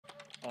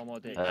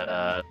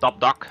Top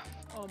dog.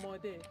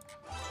 آماده.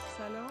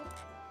 سلام.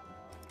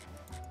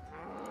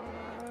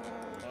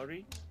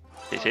 آری.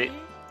 CC.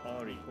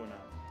 آری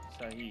کنم.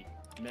 صحیح.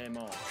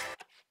 معمار.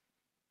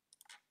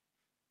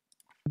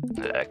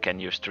 Can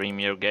you stream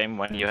your game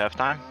when you have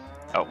time?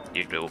 Oh,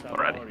 you do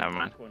already. Never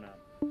mind.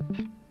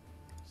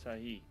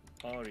 صحیح.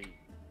 آری.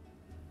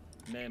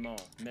 معمار.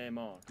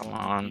 معمار. Come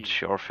on,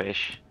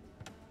 shorefish.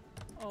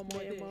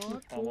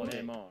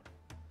 آماده. معمار.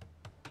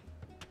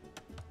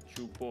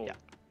 چوب بر. Yeah.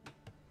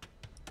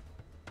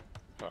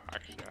 Well,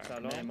 actually, I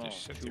سلام. made معمار. this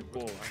city چوب with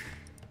بر. my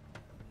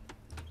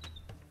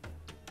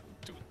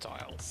 2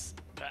 tiles.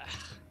 Bah.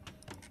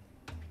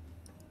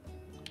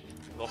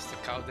 Lost the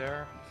cow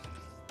there.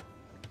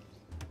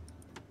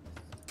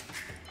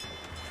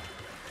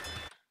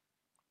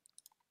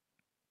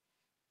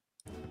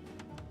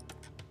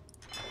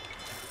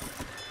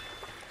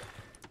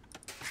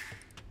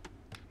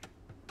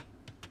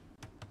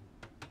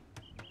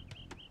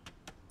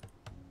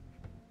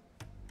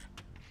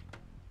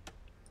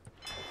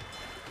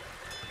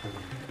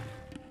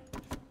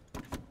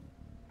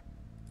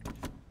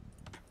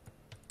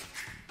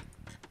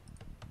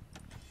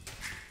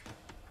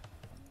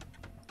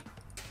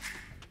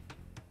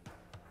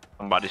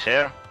 Somebody's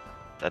here.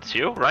 That's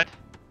you, right?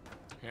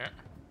 Yeah.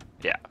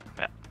 Yeah,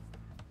 yeah.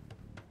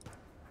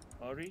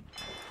 آری.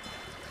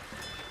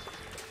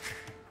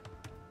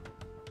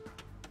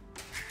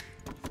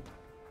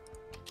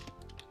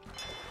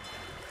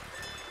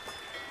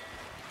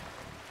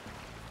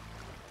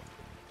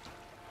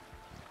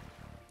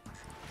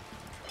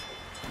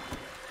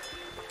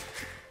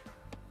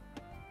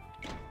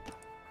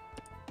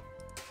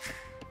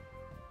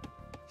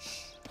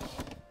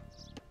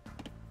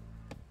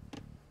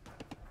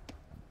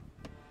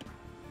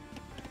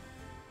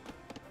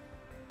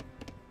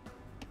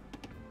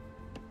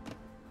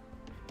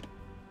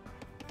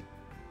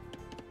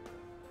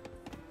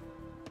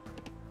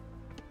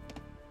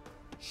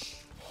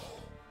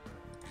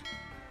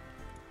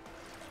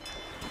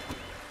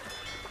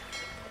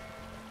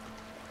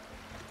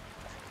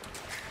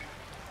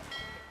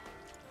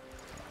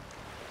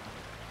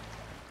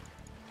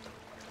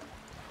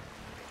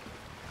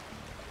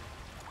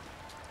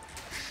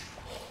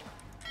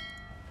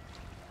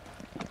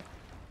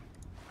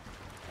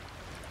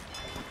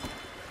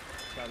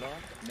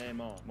 سلام.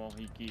 معمار.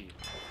 ماهیگیر.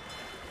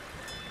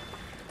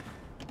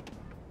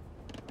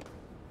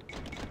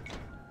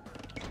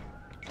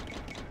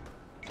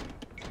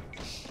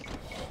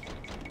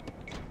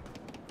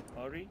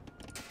 آری.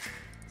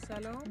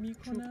 سلام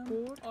میکنم.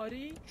 چوب بر.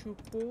 آری. چوب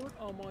بر.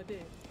 آماده.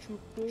 چوب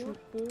بر. چوب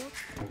بر.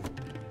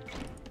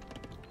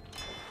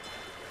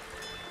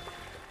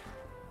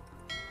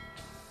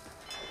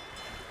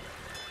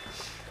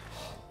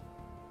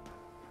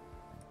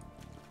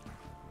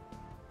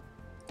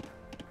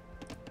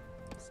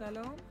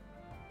 سلام.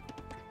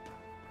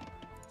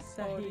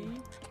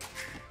 صحیح.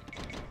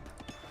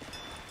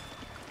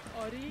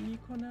 آری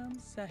میکنم.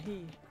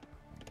 صحیح.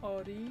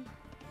 آری.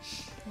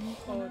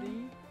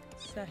 آری.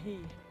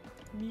 صحیح.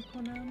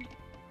 میکنم.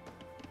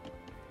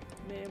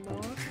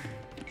 معمار.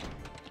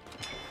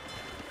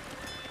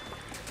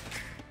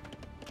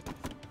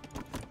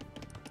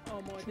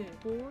 آماده.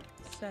 بر.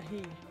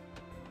 صحیح.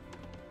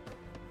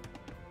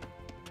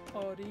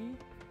 آری.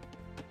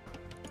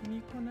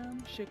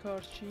 میکنم.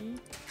 شکارچی.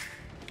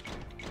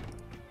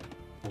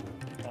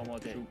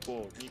 آماده. چوب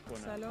بر. میکنم.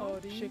 سلام.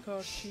 آری.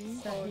 شکارچی.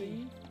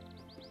 آری.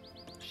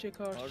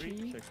 شکارچی.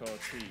 آری.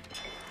 شکارچی.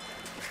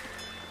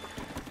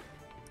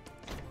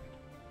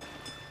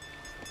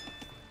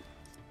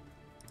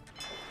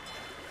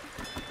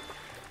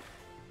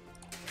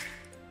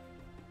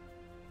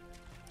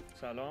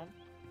 سلام.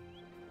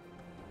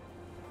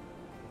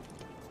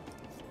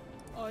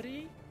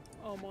 آری.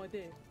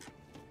 آماده.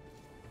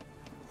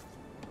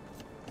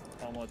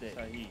 آماده.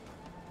 صحیح.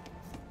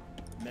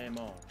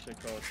 معمار.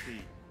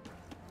 شکارچی.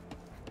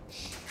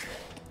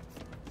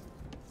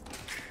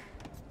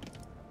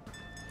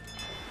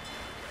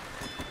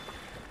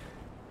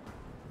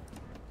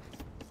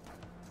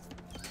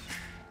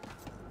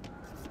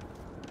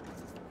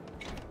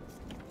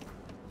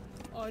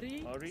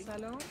 آری. آری.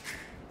 سلام.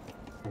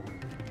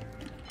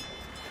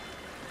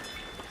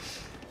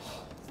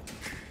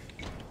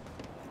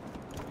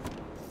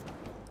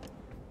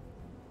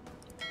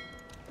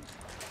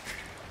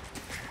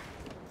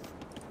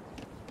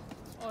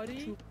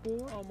 آری. چوب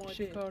بر. آماده.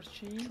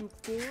 شکارچی. چوب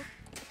بر.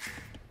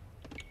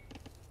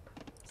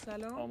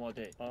 سلام.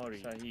 آماده.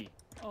 آری. صحیح.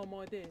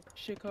 آماده.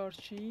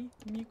 شکارچی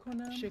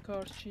میکنم.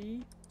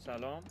 شکارچی.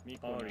 سلام.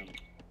 میکنم. آری.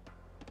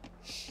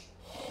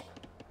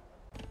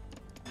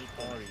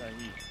 میکنم.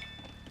 صحیح.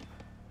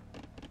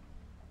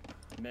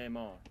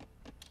 معمار.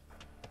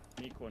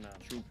 میکنم.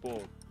 چوب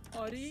بر.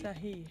 آری.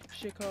 صحیح.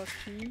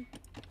 شکارچی.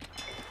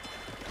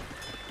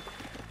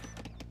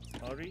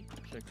 آری.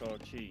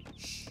 شکارچی.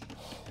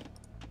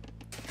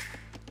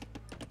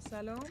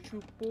 سلام.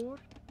 چوب بر.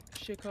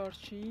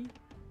 شکارچی.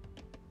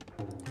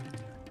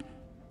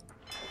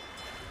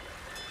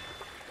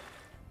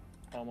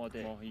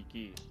 آماده.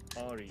 ماهیگیر.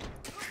 آری.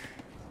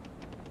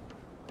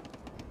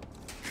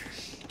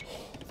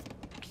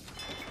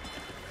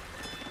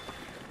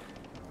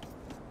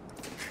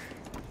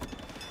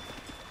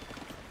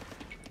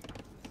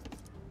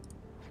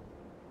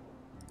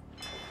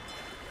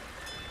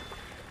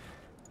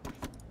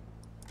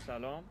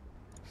 سلام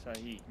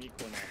صحیح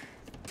میکنم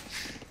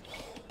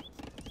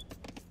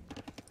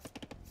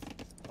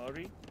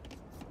آری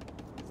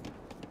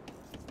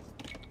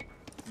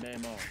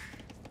معمار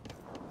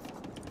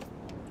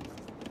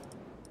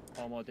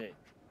آماده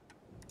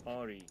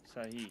آری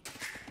صحیح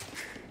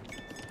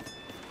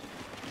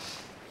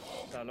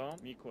سلام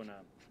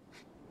میکنم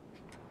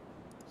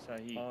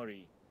صحیح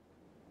آری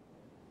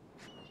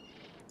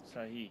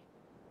صحیح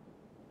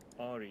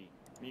آری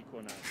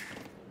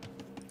میکنم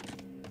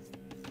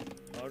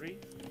آری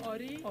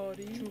آری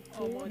آری چوب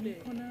آماده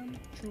میکنم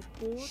چوب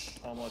برد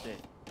آماده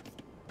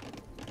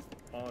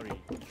آری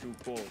چوب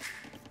برد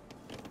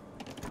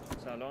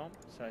سلام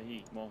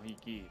صحیح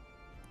ماهیگیر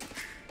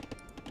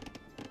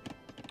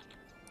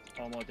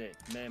آماده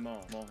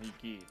معمار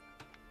ماهیگیر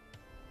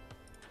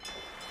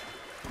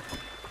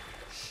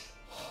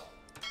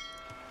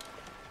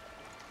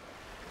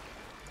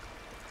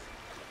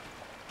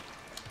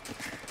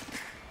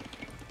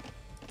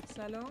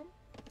سلام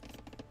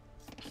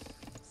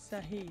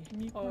صحیح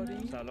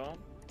میکنم سلام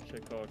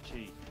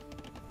شکارچی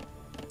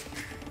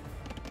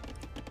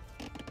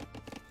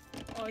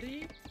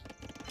آری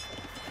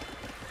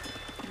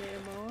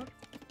معمار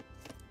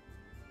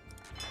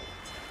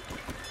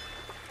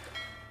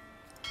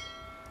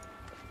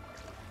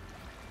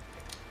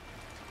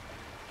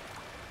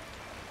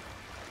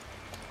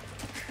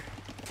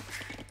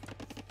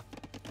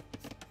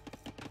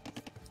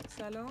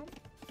سلام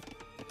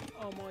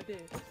آماده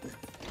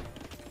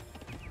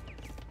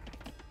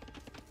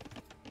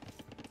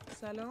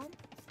سلام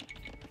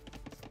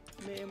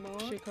معمار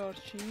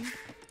شکارچی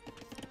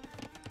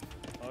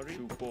آری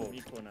چوب برد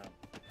میکنم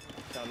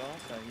سلام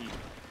صحیح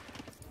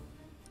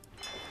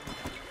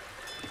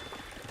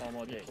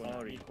آماده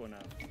آری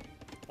میکنم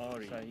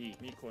آری صحیح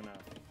میکنم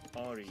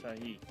آری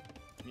صحیح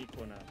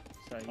میکنم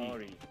صحیح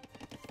آری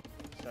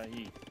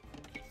صحیح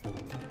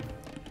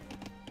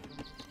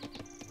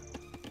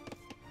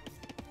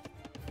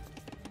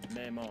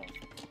معمار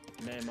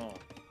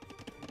معمار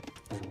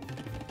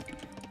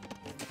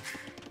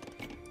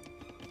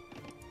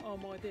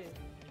آماده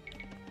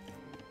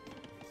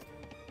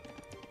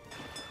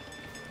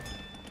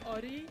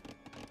آری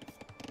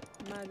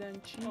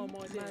معدنچی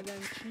آماده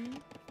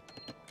معدنچی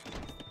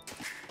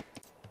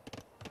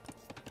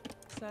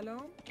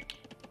سلام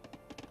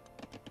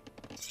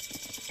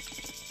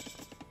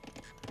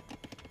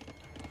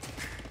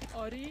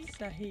آری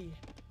صحیح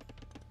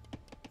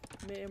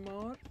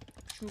معمار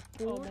چوب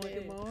برد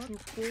معمار چوب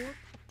برد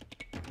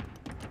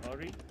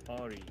آری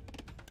آری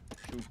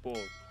چوب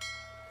برد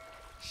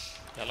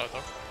Yellow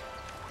door.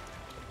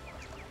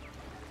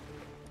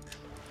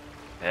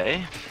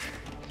 Okay.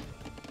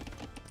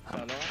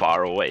 I'm سلام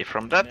far away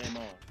from that.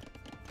 معمار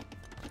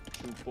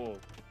چوب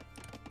برد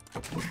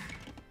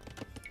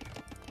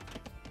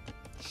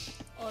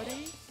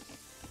آری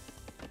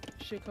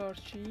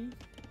شکارچی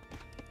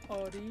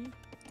آری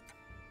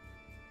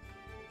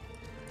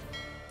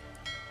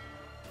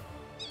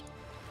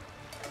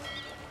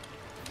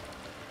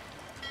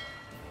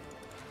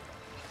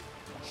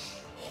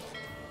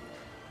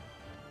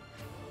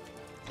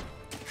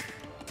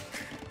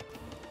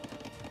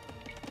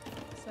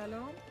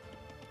سلام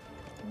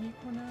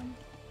میکنم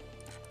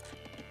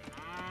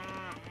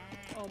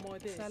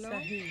آماده سلام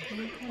صحیح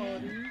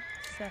آری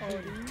صحیح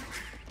آری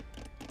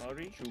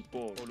آری چوب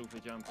برد علوف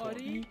جمع کن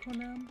آری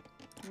میکنم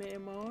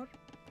معمار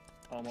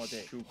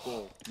آماده چوب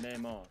برد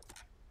معمار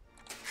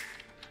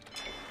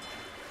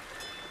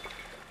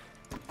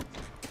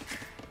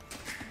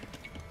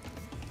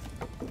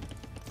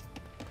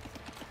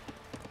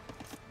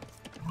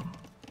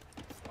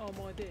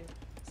آماده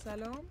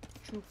سلام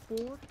چوب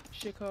برد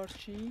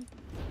شکارچی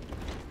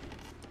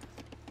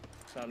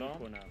سلام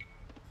کنم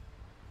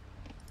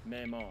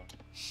معمار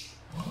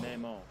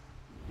معمار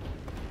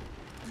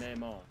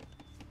معمار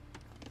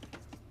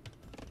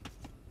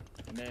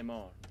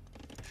معمار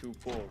چوب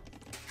برد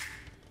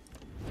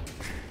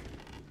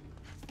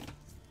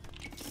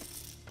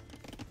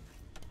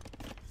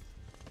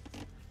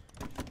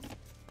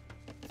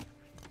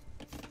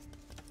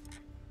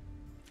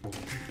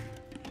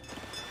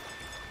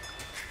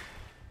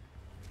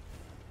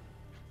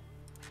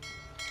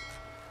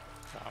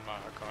I'm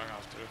going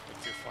after it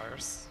with two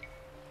fires.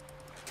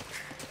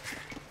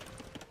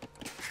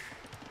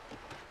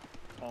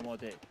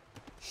 آماده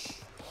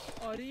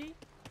آری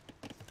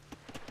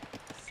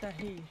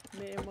صحیح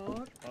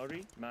معمار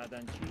آری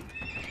معدنچی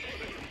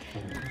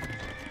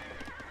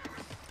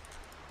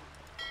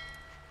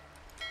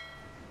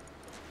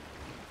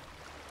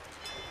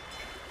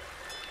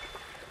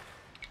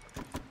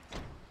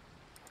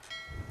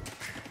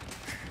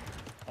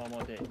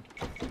آماده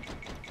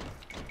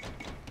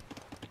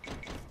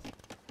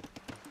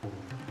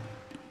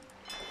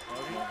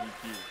آری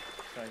ماهیگیر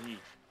صحیح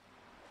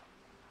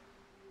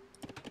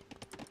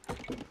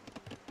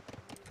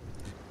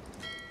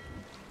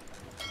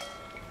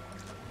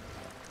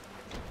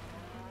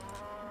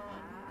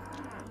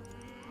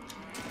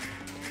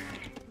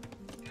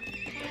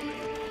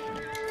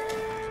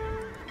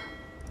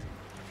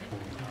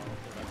Now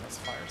that has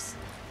fires.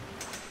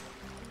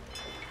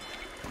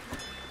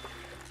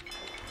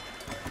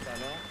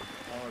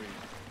 آری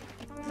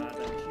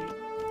معدنچی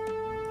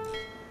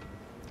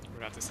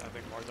Rat is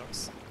adding more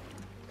dogs.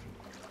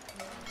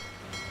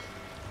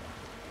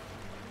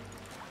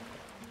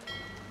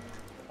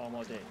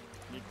 آماده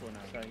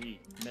میکنم صحیح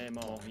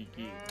معمار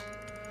ماهیگیر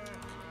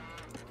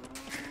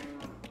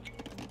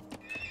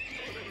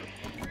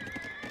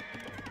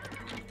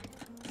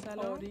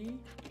سلام آری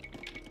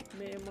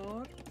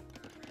معمار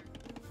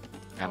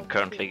I'm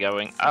currently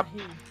going up,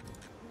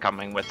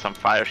 coming with some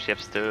fire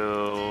ships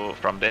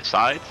from this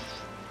side,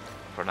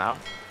 for now.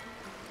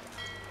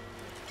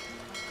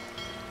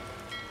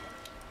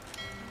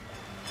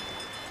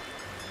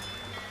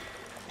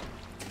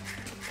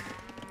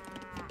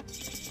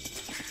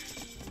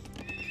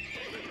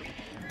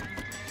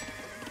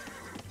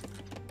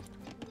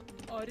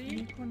 آری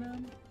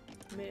میکنم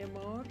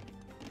معمار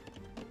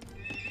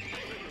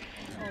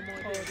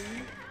آماده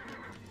آری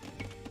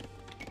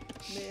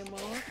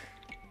معمار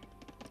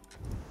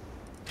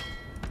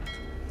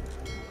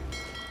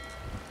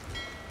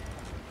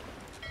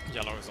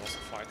Yellow is also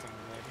fighting,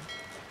 maybe.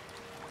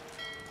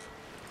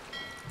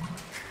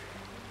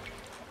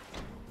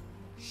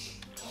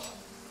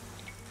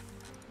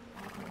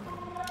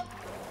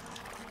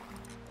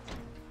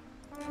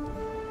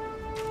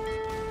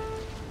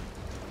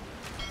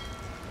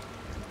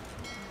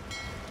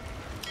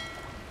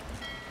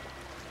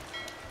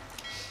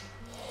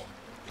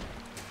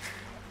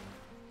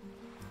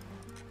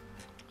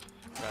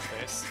 Red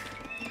base.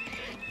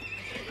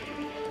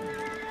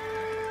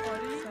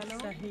 آری سلام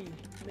صحیح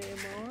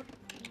معمار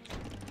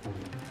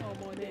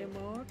آماده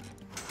معمار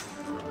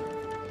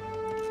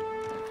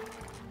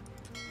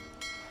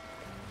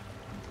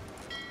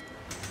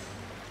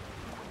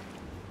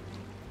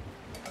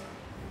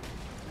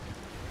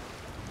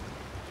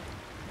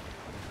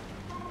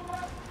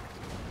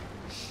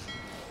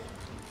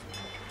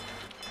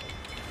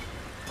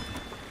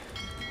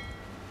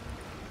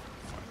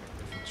Fighting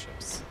different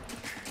ships.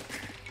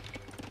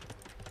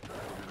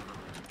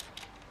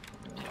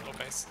 Yellow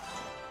base.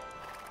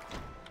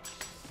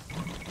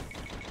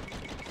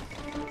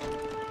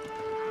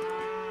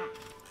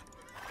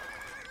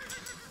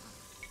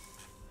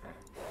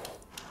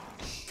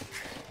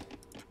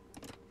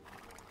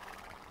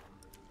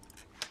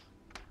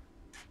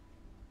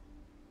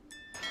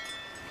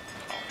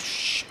 Oh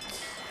shit.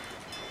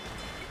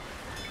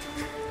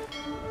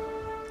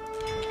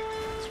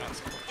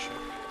 Transport ship.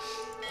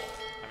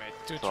 I made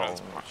two So,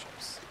 transport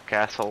ships.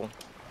 Castle.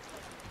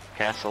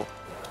 Castle.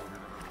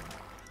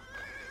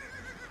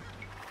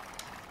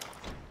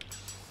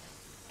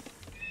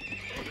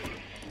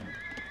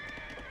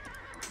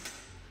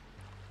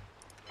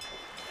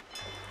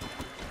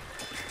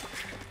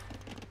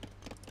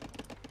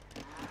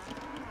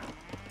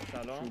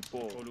 سلام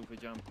چوب بر علوف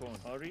جمع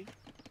کن آری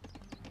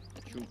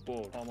چوب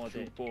بر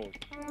آماده چوب بر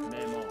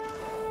معمار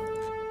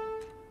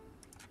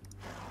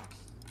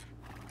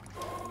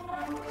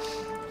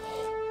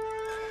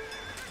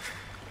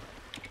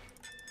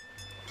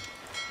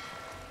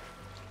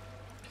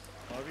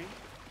آری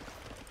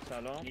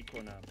سلام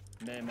میکنم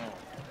معمار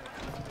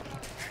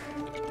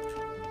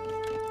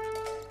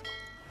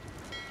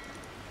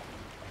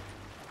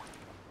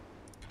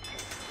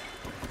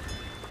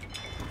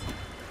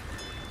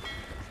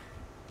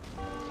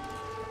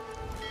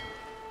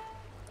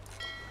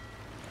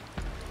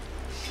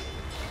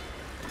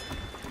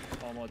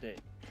آماده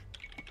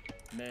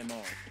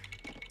معمار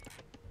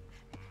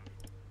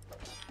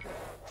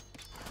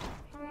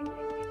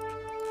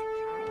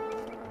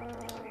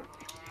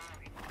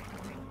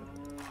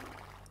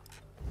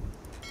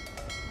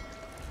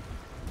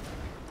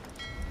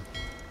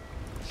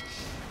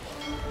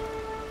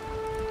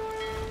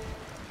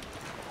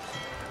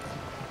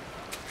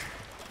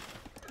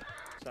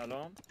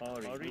سلام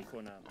آری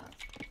کنم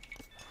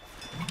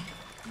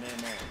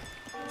معمار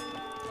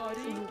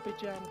آری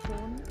علوف جمع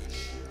کن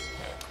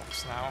Here it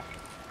comes now.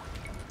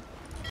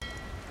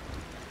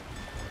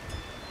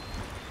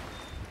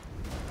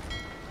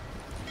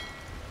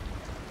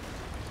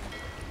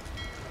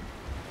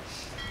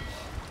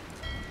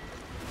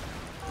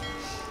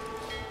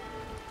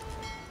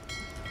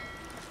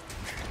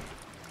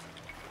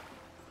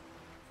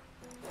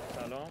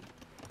 سلام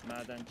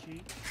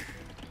معدنچی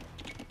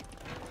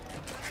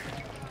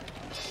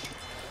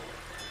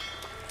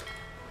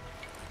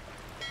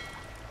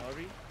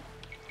آری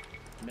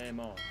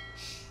معمار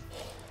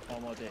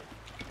آماده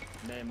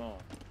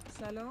معمار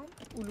سلام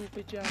علوف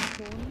جمع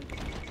کن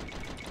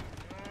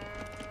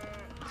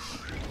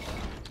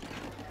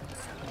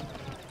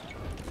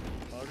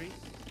آری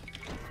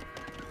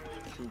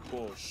چوب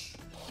بر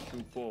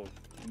چوب بر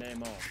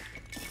معمار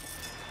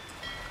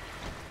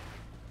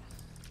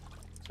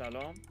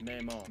سلام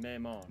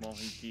معمار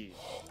ماهیگیر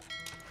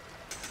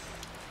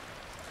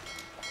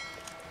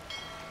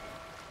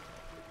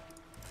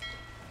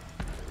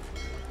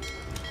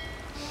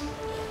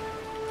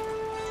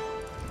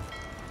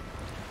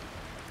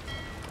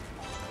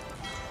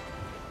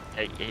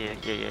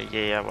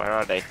Yeah, where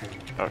are they?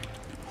 Oh,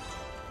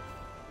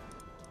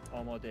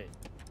 آماده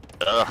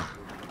ugh.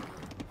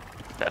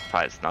 That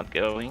fight's not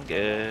going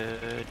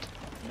good.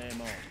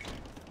 معمار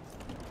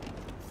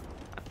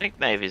think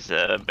Navy's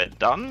a bit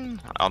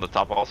done on the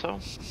top also.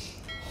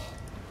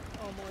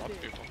 آماده.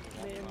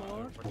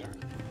 معمار. Over there.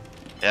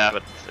 Yeah,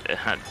 but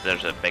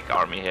there's a big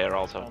army here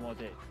also.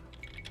 آماده.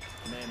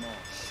 معمار.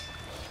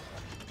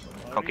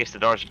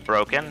 Conquistadors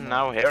broken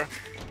now here.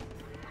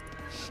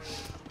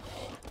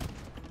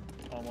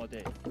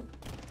 آماده.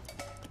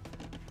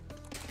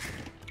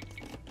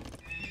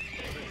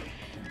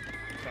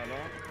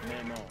 سلام.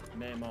 معمار.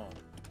 معمار.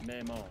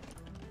 معمار.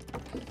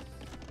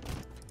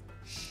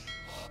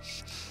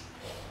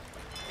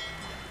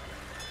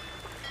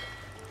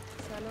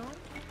 سلام.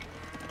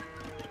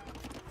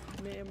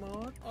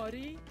 معمار.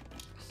 آری.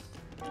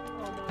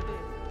 آماده.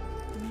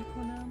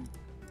 میکنم.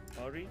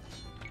 آری.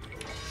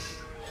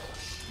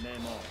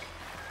 معمار.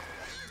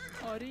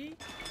 آری.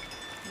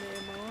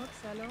 معمار.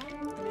 سلام.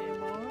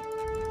 معمار.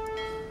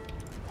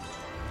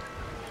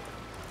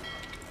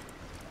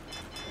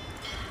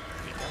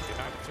 We can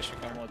deny the fishing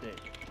there. آماده.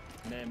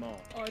 معمار.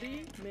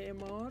 آری.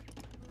 معمار.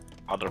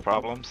 Other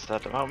problems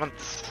at the moment.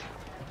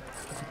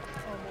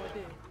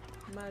 آماده.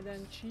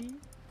 معدنچی.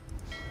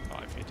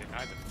 Well, if we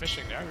deny the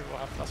fishing there, we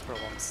will have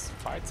 +1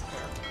 fights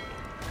there.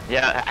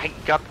 Yeah, I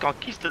got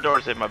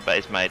conquistadors in my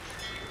base, mate.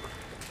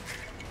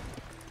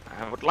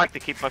 I would like to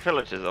keep my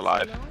villages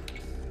alive. سلام.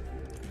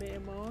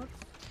 معمار.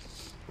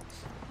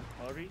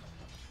 آری.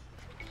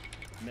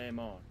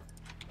 معمار.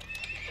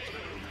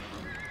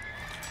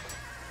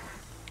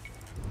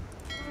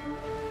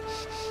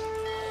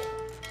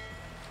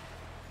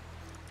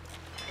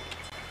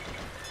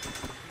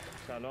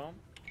 سلام.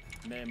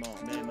 معمار.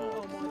 معمار.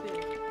 آماده.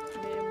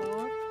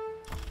 معمار.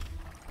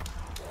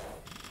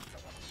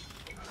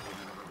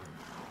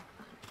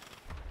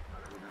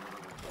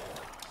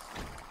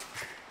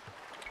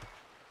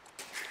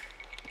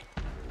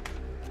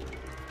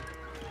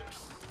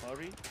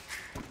 آری.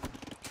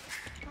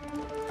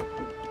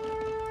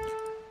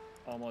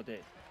 آماده.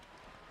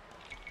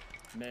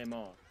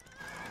 معمار.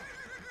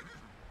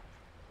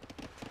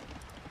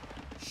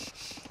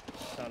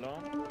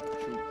 سلام.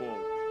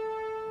 چوبور.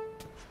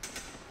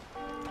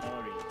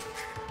 آری.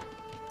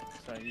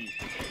 صحیح.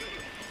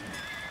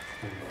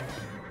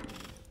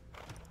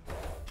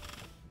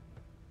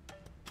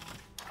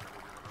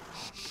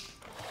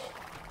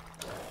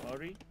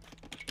 آری.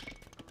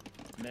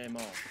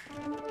 معمار.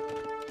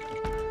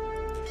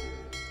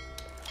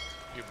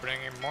 You bring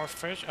in more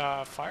fish,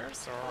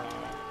 fires, or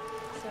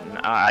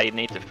سلام. I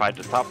need to fight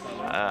the top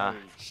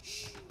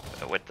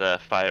with the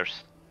fires.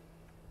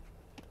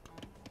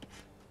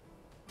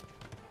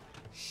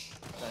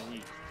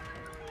 صحیح.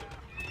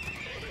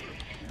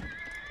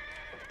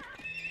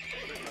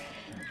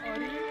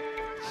 آری.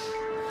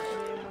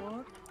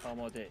 معمار.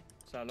 آماده.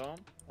 سلام.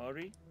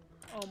 آری.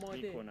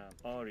 آماده. میکنم.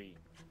 آری.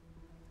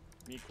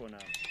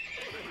 میکنم.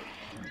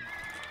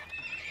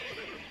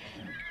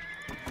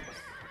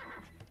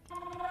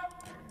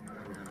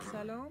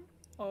 سلام.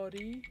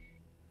 آری.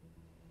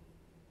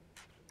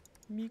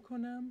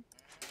 میکنم.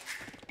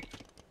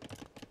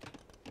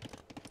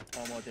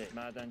 آماده.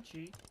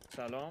 معدنچی.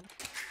 سلام.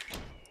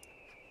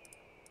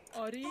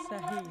 آری.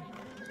 صحیح.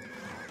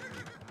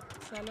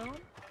 سلام.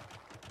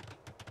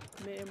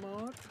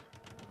 معمار.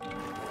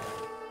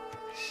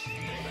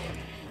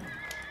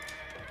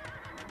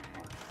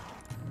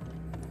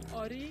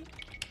 آری.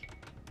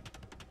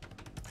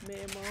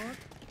 معمار.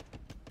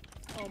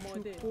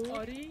 آماده.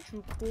 آری.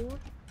 چوببر.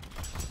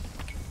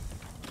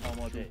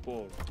 آماده.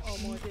 بور.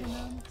 آماده.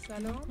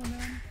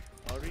 سلام.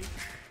 آری.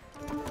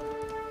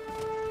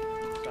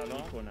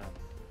 سلام. میکنم.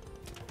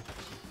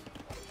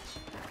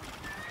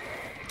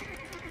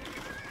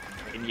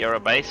 In your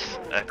base,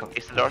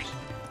 conquistadors.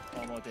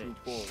 آماده.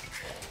 بور.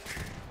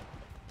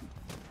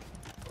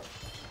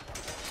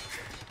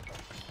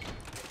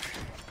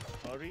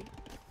 آری.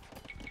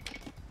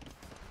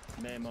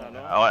 معمار.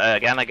 سلام. Oh,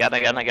 again.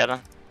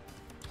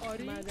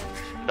 آری.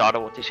 DauT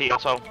OTC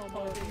also. آری.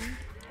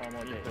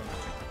 آماده.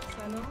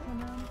 سلام.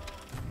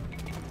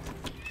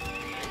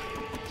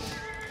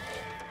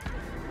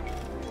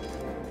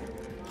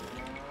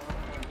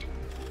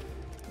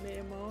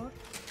 معمار.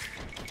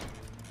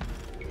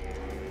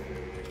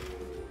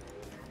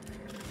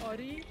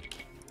 آری.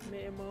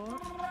 معمار.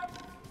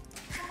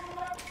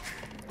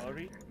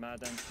 آری.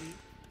 معدنچی.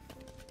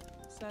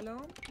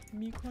 سلام.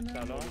 میکنم.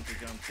 سلام.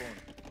 جمع کن.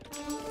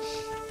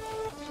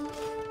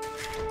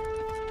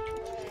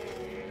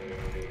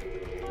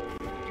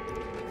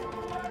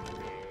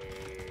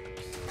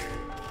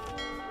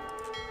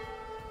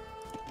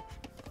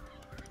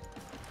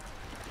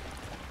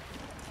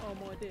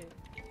 آماده.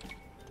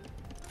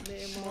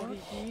 معمار.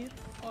 گیر.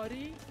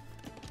 آری.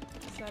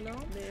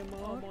 سلام.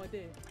 معمار.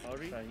 آماده.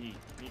 آری. صحیح.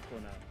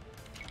 میکنم.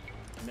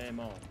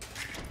 معمار.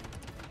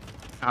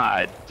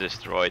 I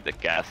destroyed the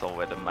castle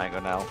with a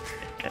Mangonel.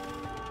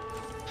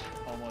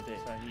 آماده.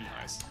 صحیح.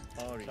 nice.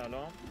 آری.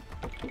 سلام.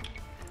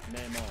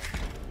 معمار.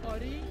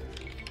 آری.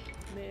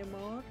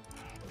 معمار.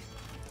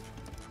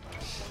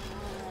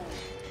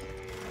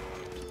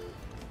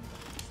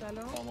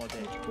 سلام.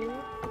 آماده.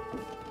 چوببر.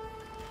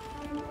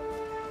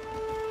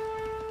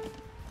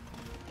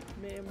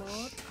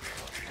 معمار.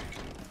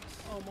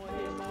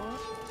 آماده. معمار.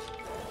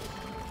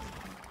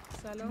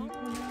 سلام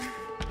میکنم.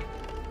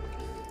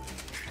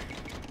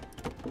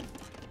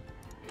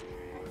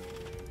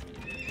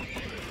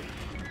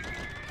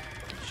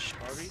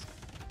 آری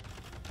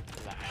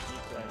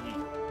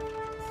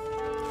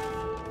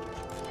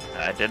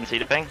I didn't see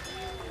the ping.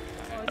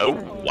 Oh,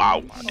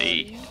 wow.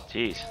 Hey,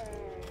 jeez.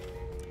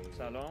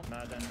 سلام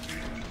معدنچی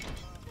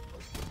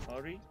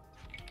آری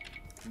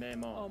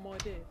معمار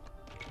آماده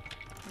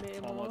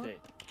معمار آماده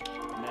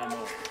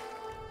معمار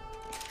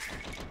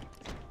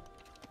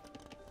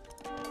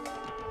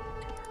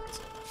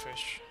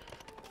Fish.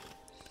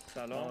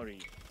 سلام آری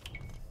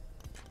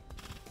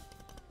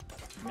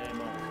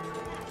معمار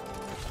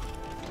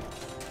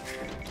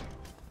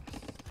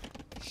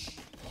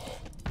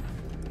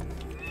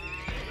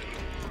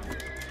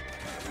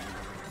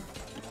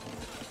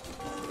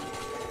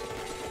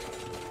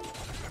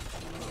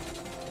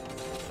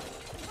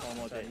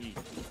آماده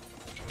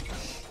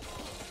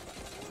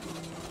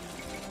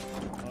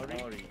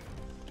آری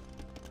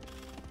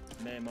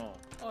معمار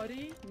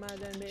آری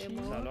معدنچی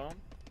سلام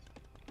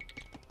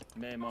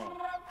معمار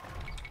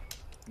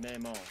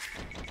معمار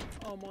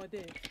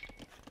آماده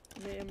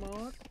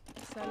معمار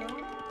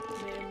سلام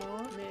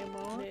معمار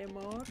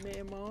معمار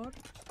معمار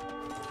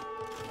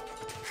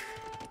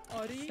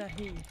آری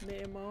صحیح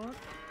معمار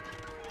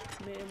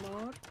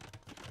معمار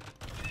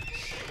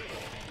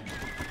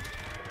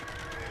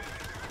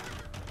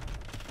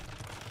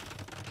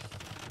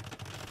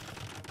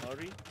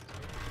آری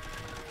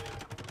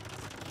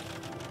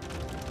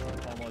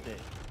آماده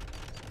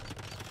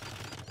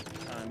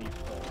تعمیر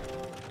کن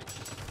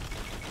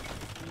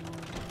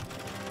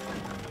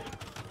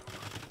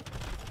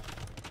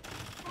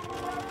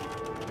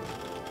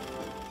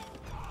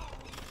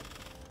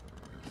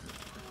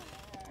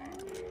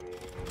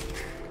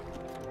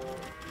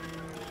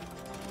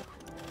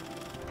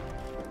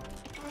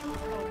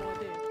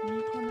آماده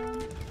میکنم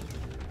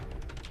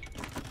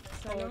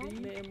سلام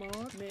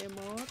معمار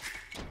معمار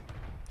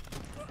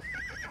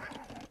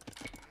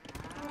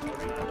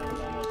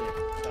آماده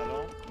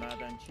سلام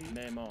معدنچی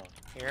معمار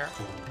Here.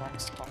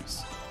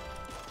 Bombs.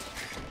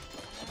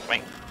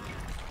 Wing.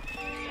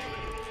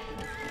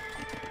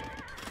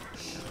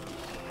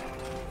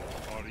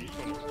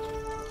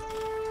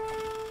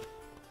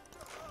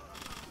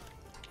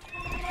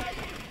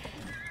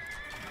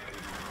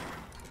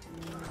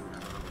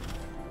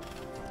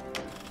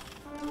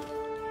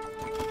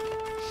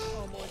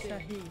 آماده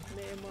صحیح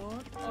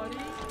معمار آری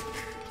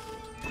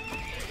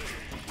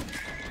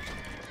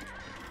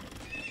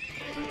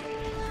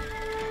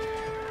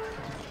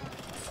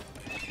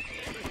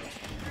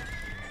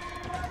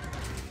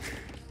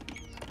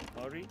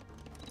آری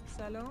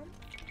سلام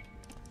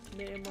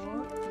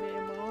معمار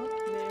معمار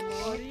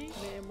معماری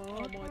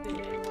معمار آماده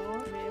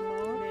معمار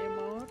معمار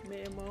معمار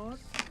معمار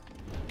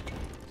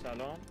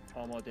سلام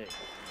آماده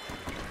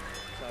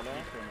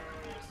سلام کنم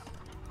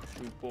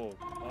چوب برد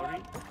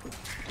آری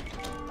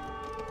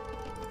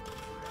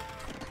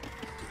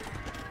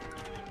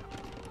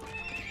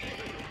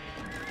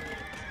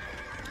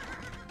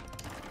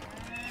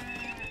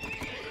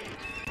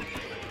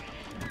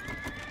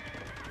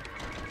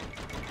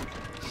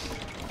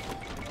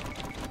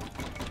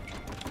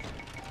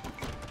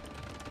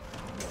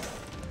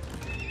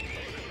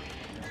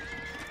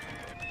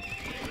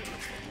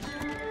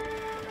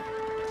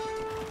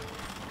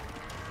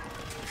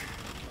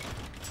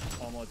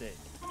آماده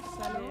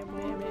سلام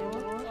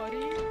معمار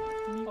آری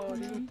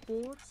آری چوب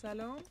بر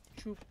سلام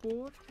چوب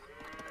بر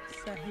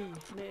صحیح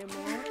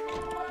معمار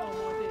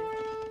آماده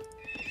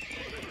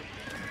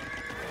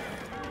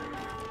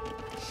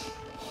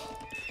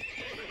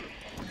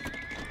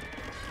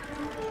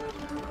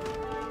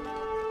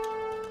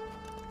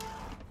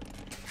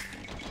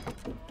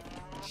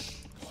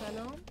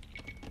سلام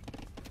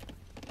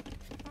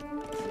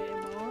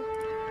معمار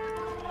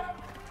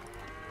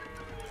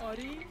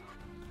آری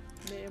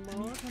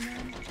معمار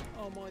کنم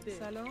آماده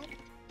سلام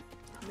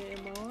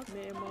معمار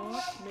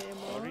معمار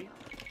معمار آری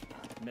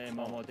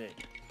معمار آماده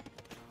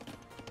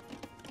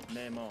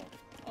معمار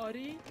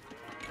آری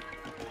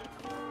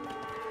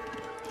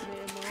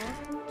معمار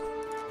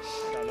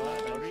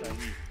سلام آری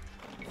صحیح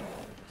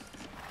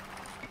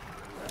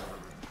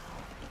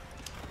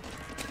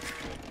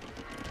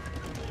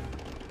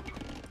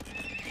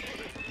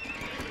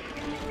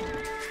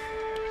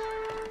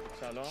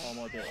سلام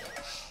آماده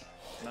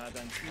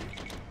معدنچی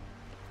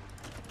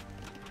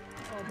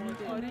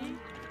آماده آری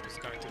It's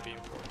going to be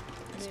important.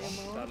 This one.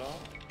 معمار سلام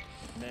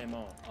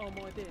معمار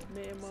آماده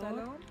معمار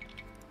سلام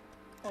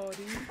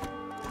آری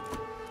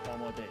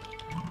آماده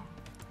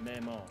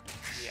معمار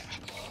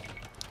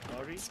Yeah.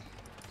 آری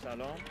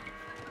سلام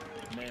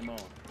معمار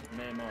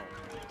معمار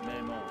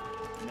معمار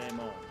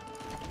معمار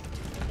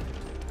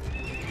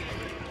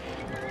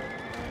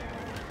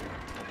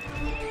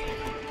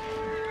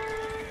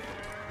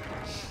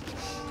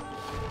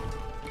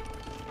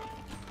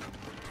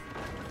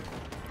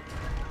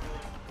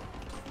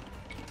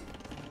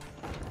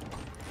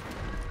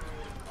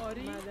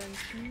آری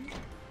معدنچی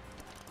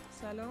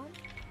سلام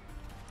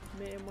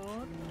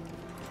معمار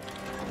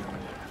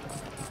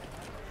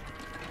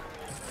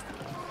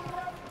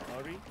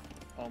آری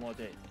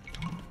آماده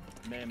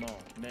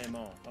معمار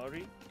معمار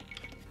آری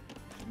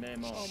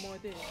معمار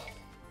آماده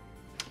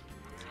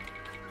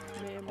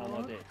معمار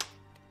آماده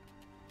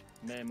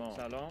معمار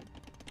سلام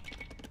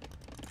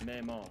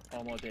معمار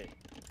آماده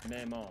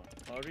معمار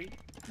آری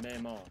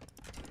معمار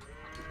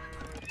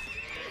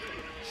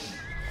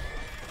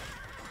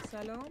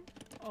سلام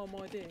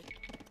آماده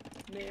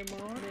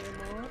معمار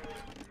معمار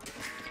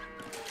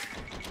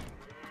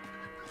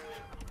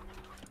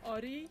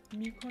آری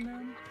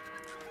میکنم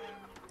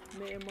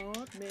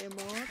معمار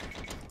معمار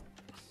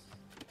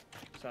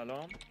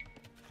سلام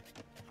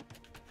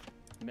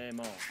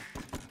معمار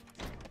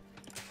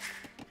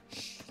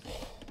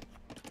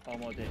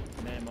آماده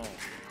معمار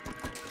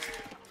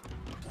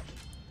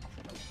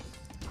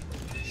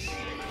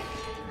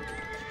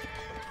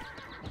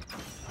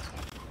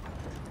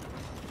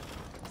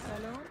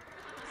سلام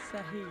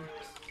صحیح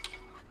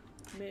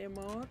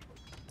معمار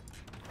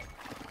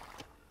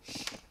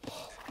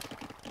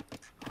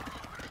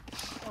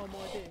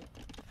آماده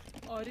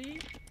آری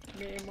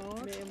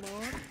معمار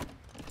معمار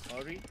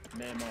آری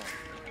معمار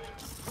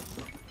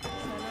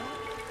سلام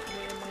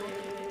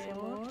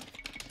معمار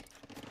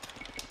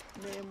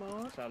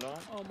معمار سلام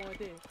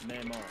آماده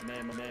معمار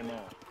معمار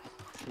معمار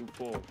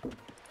چوبور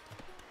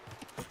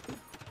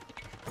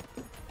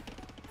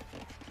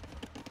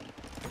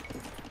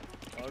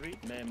آری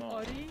معمار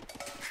آری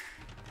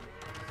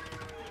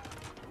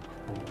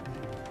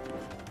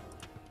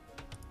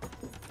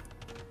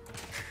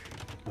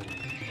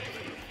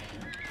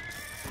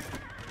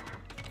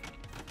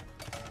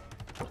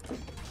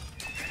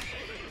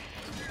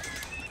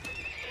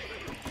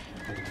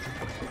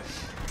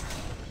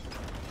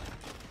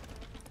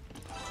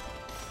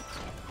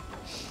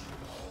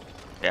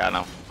Yeah, I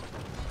know.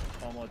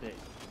 آماده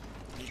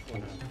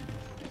میکنم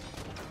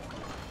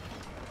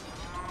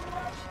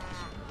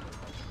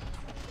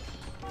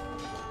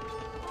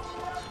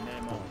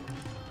معمار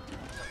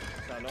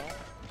سلام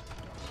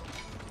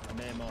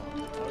معمار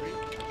آری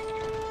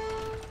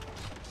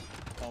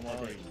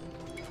آماده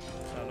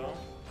سلام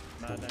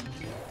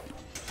معدنچی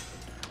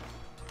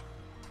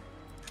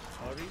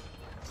آری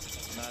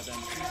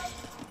معدنچی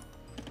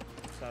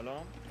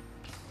سلام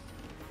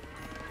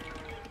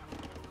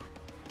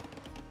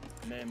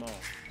معمار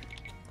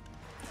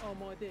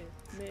آماده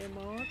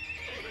معمار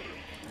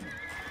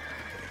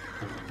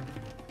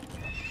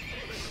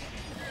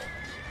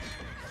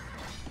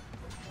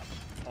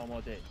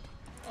آماده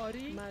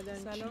آری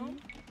سلام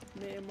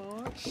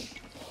معمار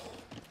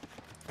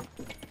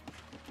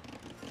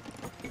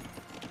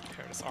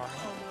Here's army.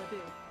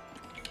 آماده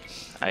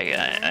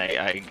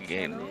I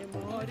gain.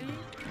 معماری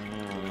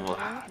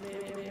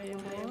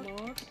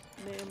معمار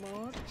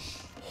معمار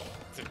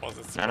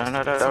Deposits.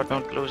 No,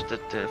 don't lose the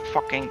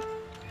fucking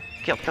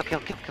kill,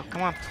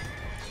 come on.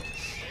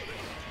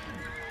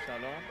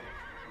 سلام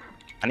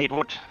I need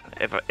wood,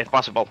 if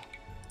possible.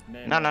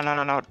 معمار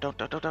No,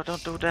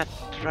 don't do that,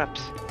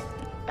 traps.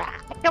 Ah,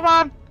 come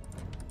on,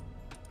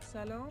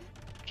 سلام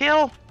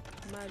kill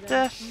the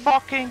معدنچی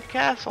fucking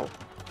castle.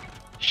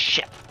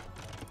 Shit.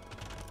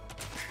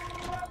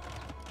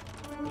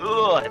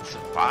 Ugh, it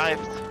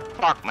survived.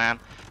 Fuck, man.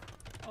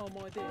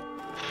 آماده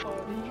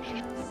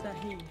آری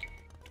صحیح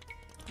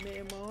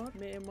معمار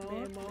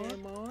معمار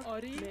معمار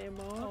آری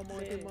معمار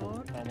آماده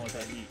معمار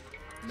آمادگی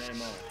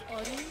معمار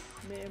آری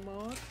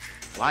معمار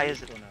Why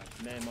is it? کنم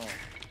معمار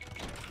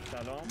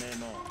سلام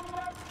معمار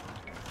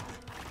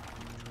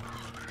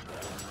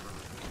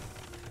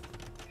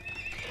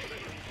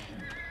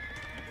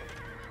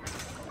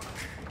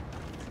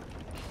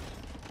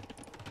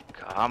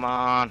Come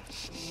on.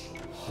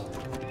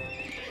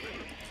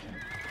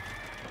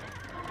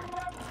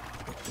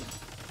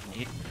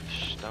 Need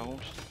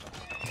stones.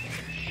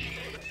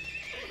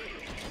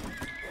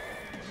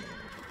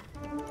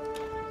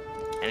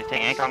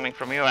 Anything incoming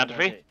from you,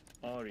 Entropy?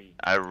 آری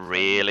I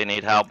really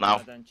need help now.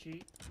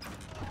 معدنچی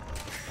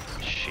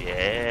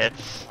Shit.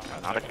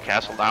 Another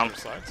castle On the down. other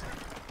side.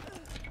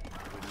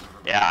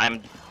 Yeah, I'm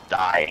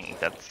dying.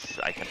 That's,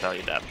 I can tell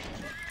you that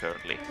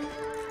currently.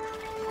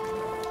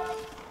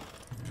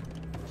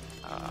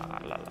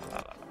 La.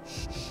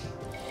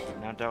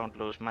 Now don't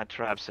lose my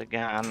traps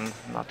again.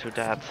 Not to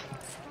that.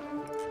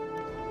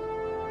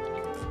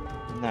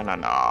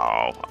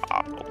 No.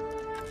 Oh.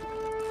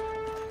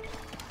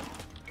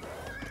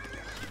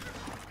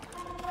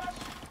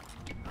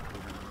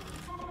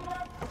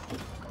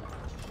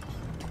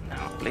 No,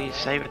 please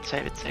save it.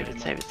 Ugh.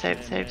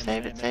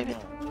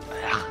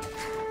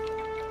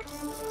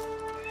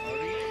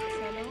 آری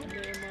سلام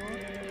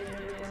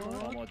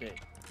معمار آماده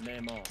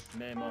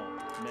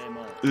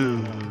معمار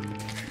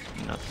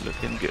Not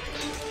looking good.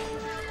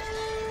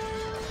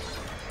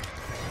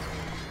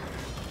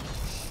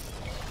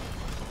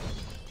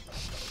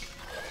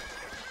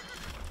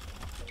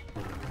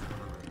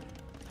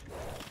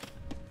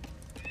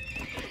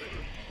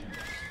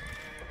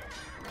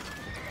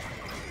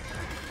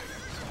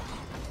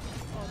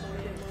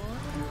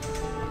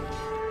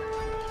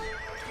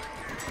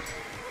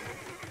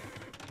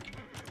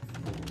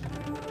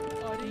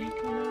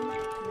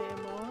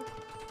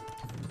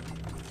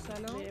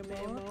 سلام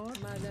معمار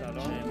سلام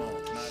معدنچی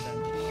معمار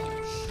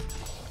معدنچی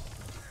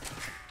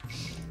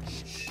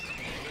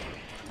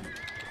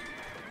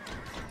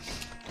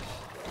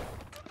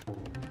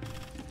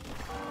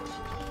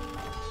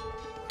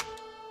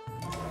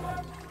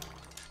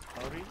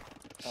آری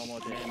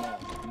آماده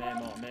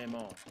معمار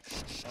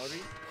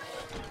آری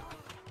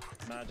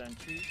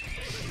معدنچی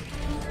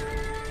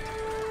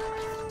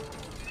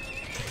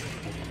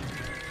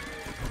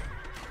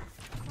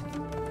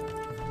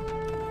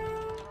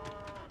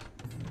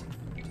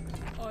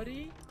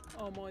آری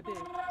آماده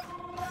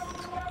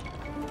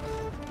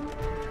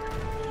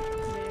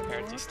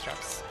Prepare معمار these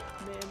traps.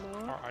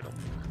 معمار Or I don't.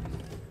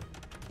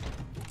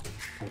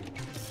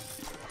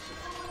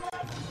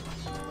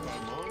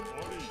 فرمان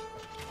آری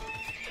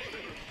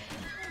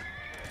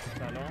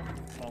سلام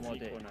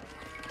آماده کنم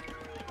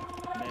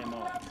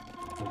معمار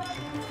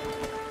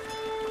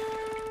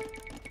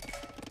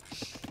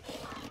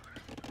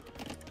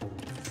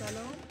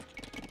سلام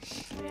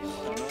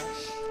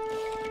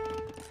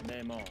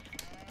معمار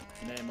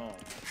معمار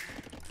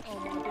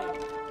آماده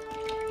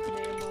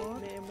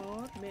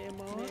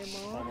معمار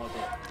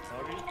آماده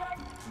آری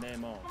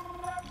معمار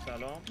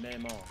سلام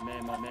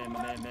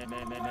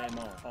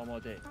معمار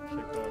آماده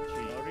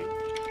شکارچی آری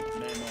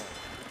معمار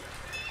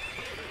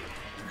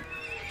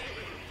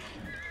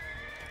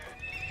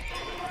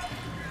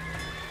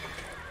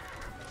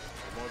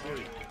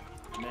آری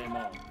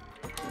معمار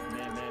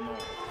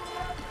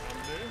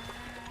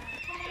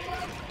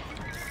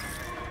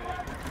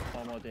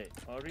آماده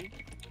آری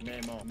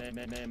معمار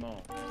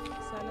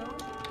سلام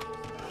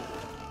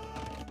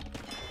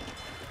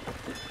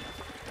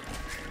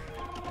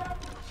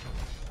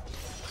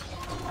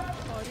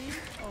آری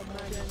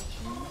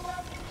آمدنچی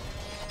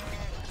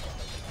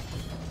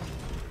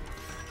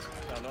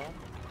سلام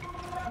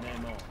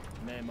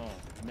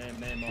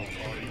معمار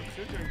آری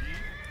چه جنگی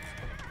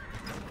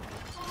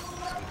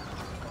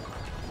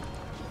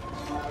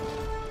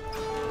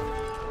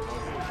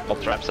All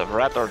traps of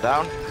rat are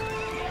down.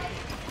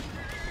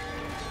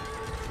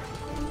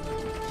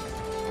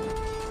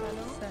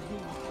 سلام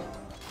صحیح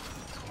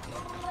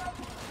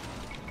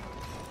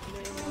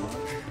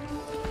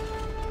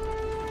معمار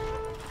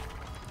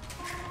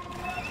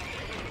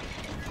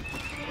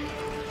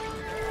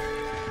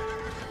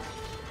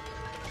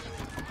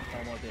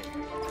آماده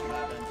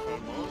معدن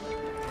فرمان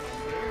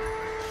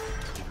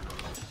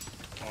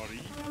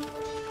آری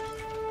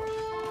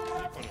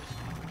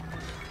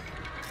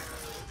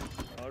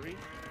آری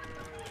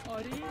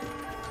آری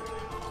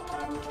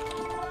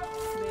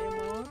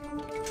معمار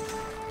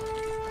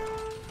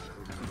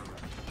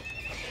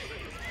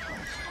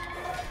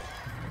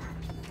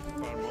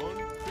فرمان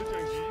چه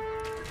جنگی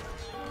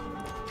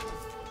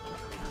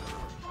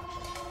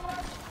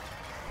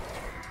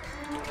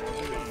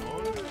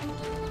فرمان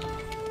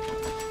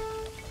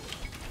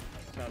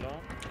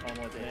سلام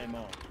آماده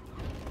معمار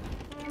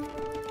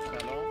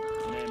سلام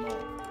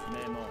معمار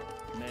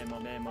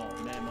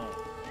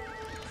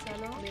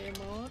سلام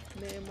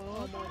معمار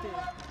آماده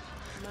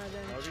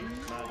آری معدنچی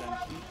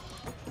معدنچی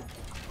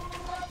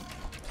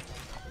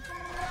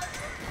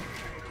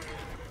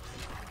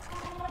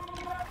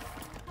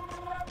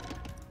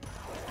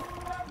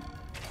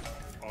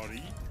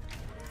آری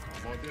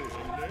آماده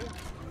حمله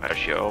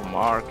Where's your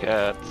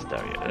market?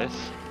 There it is.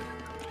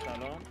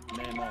 سلام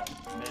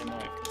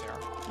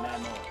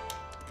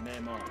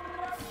معمار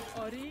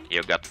آری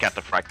You got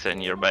Cataphracts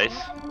in your base.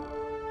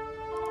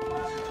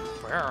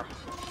 Where?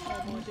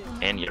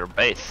 آماده In your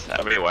base,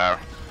 everywhere.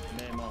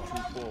 معمار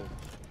چوبور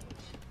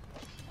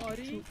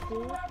آری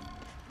چوبور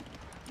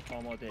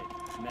آماده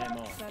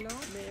معمار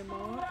سلام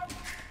معمار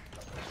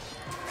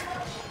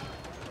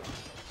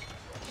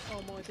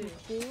آماده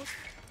چوبور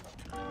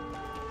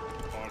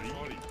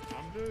آری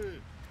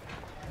حمله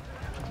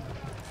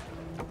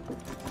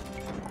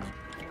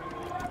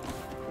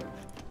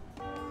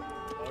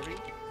آری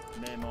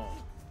معمار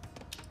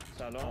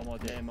سلام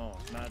آماده معمار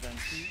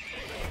معدنچی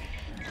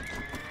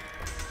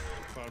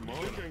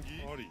فرمان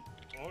جنگی آری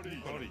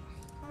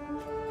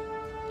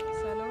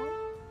سلام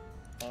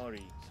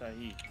آری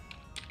صحیح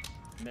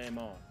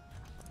معمار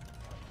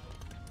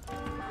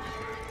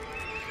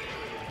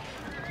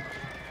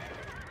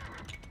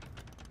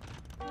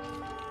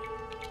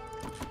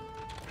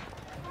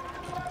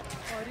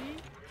آری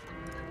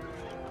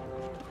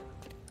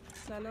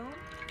سلام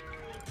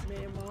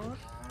معمار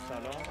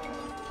سلام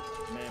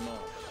معمار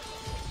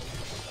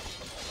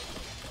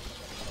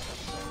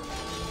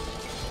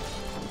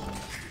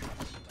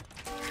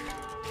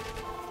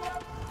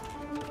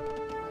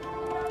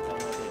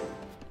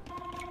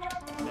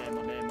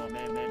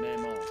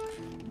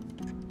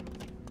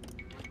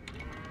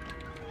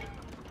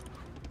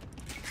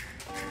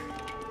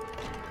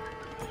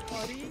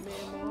آری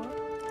معمار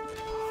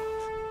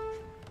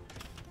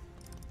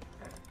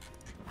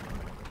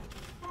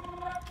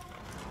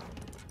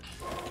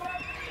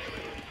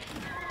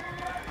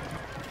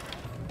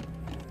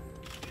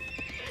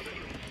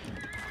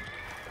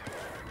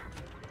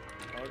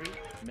آری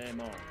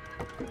معمار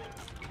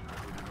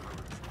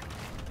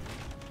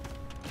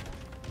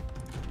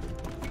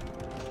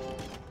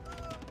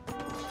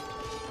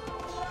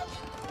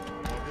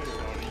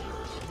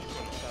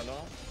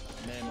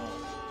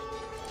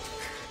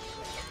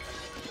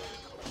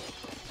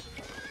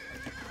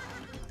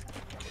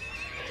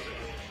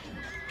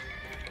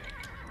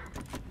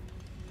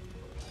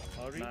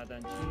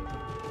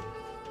معدنچی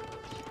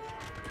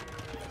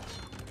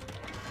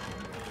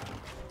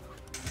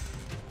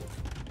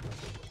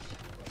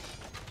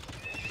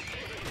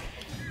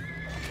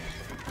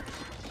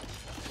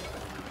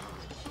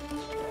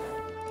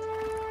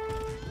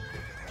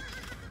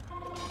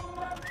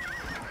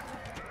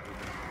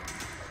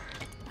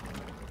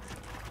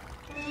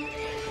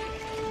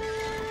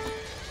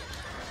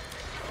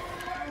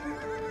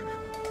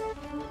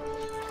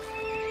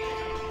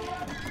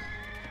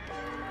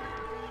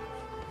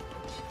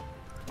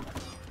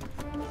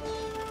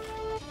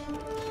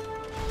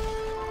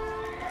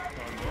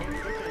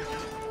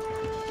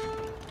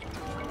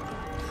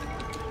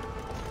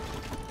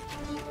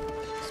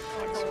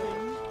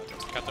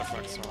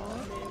Cataphracts or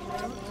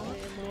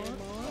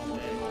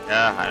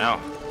Yeah, I know.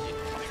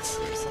 Onyx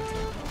or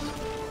something.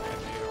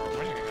 And you are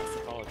winning against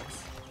the paladins.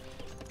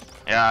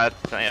 Yeah,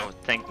 I would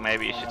think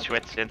maybe you should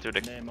switch into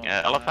the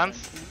elephants.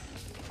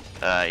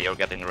 You're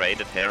getting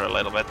raided here a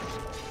little bit.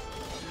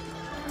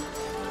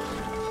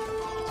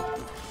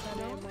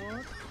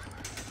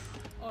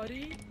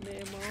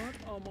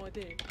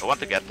 I want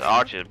to get the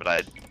archers, but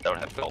I don't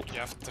have gold. You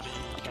have 3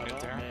 unit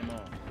there.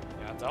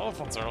 Yeah, the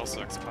elephants are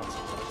also expensive.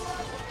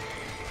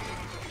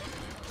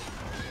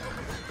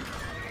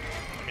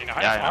 I mean,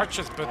 I have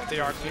archers, but they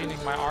are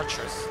gaining my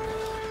archers.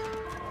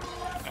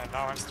 And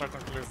now I'm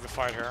starting to lose the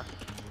fight here.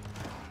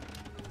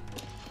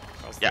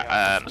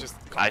 Yeah, just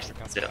I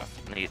still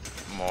need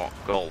more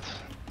gold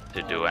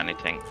to do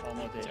anything.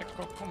 Yeah,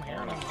 come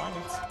here and find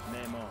it.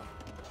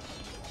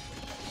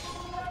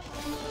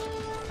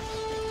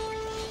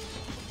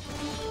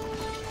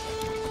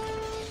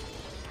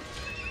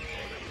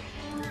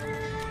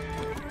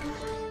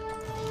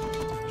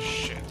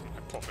 Shit,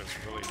 my profit's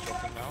really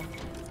dropping now.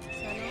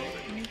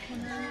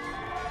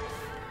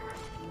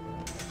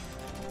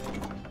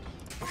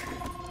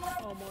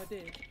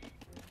 آماده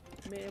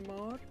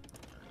معمار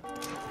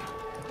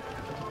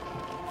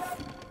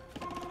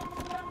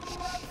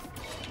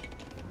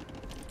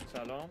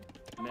سلام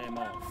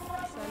معمار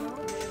سلام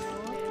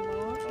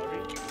معمار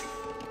آری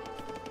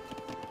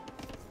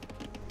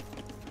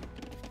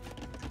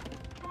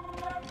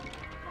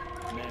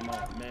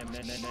معمار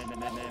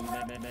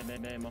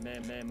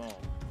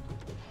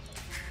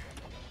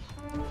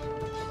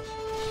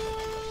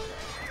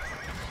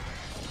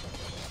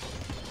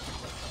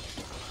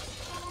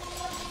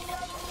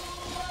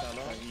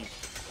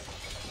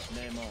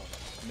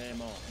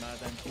معمار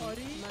معدنچی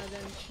آری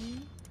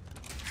معدنچی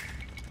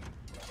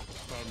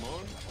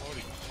فرمان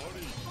آری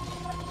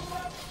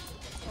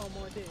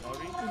آماده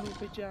آری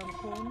علوف جمع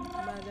کن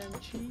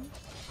معدنچی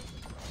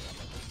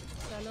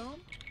سلام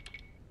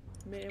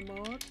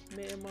معمار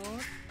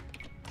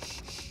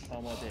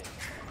آماده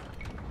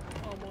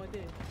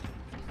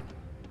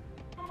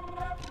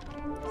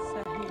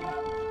صحیح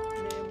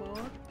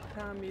معمار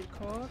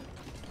تعمیرکار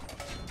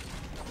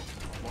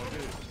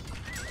آماده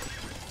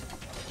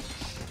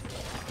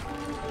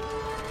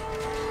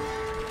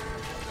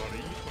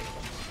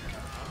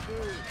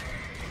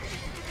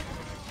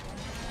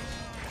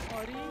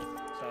آری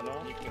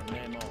سلام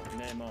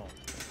معمار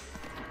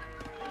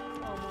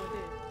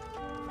آماده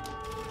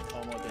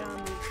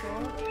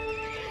تعمیرکار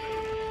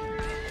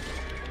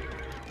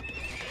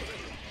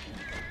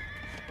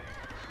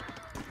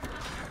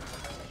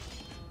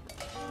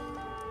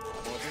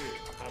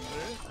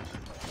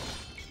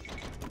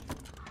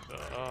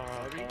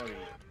آری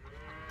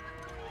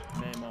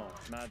معمار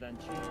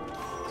معدنچی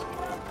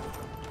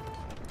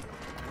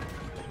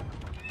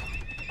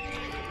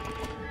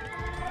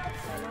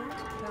سلام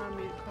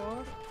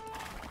تعمیرکار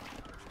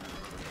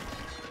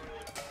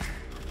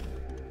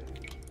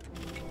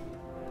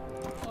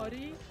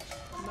آری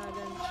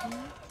معدنچی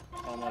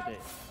آماده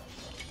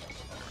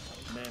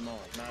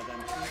معمار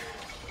معدنچی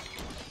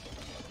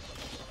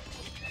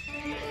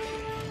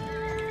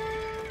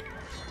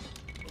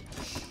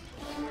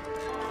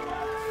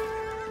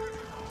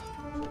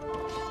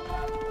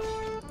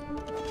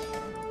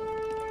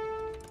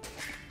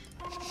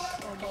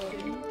آماده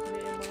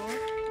معمار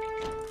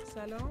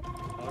سلام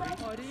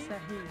آری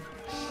صحیح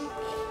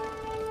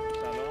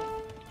سلام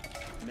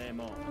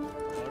معمار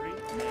آری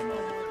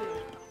معمار آماده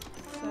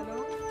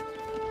سلام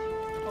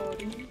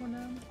آری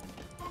کنم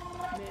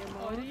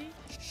معماری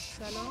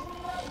سلام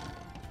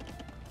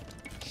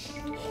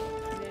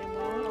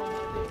معمار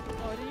آماده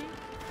آری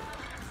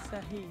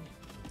صحیح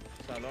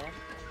سلام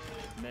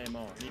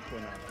معمار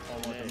میکنم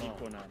آماده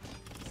میکنم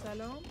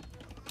سلام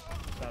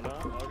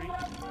سلام آری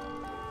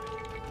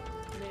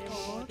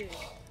معمار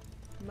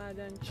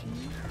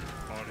معدنچی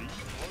آری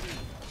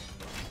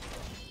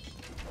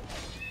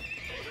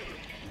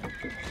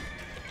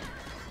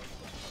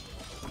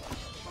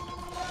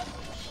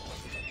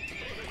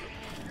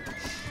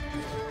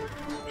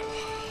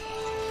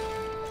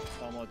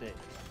آماده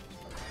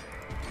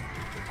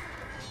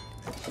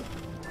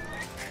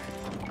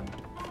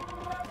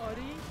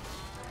آری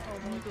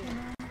آماده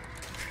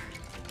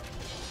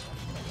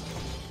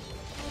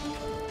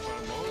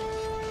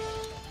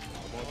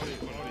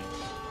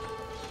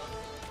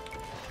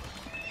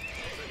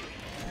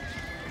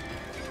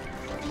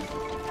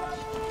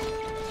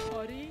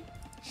آری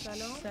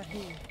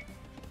صحیح.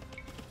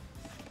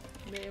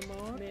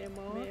 معمار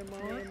آماده.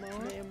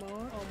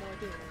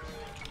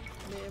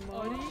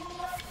 معماری.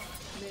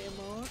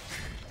 معمار.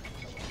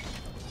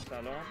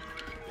 سلام.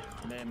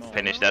 معمار.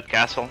 Finish that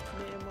castle.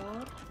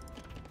 معمار.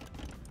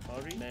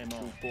 آری.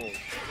 معمار. چوبور.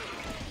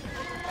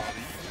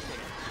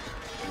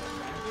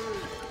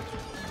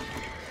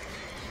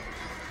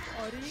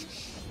 آری.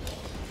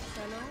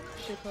 سلام.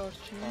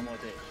 شکارچی.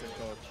 آماده.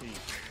 شکارچی.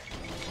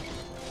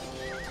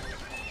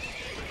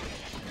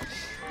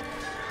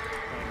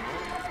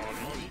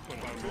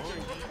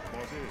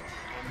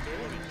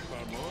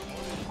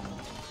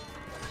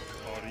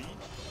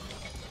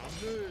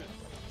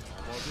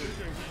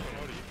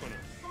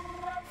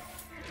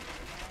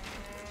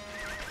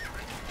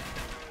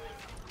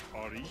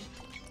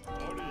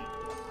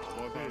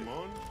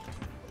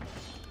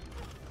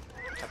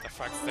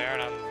 Cataphracts there,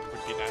 and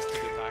would be nice to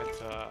deny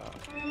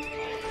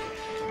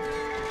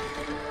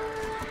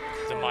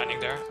the mining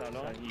there.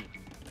 سلام. صحیح.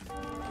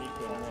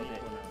 آماده.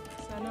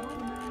 سلام.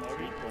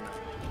 آری کنم.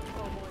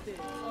 آماده.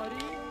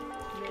 آری.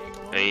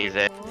 معمار. He's a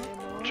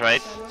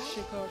trade.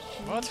 شکارچی.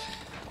 What?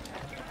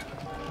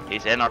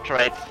 He's in our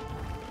trade. Yeah.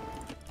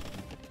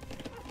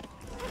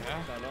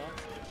 سلام.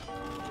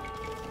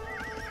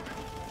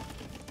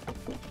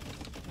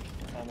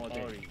 آماده.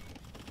 آری.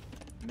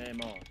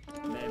 معمار.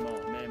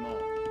 معمار.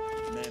 معمار.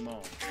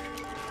 معمار.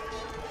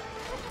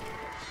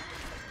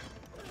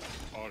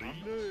 آری.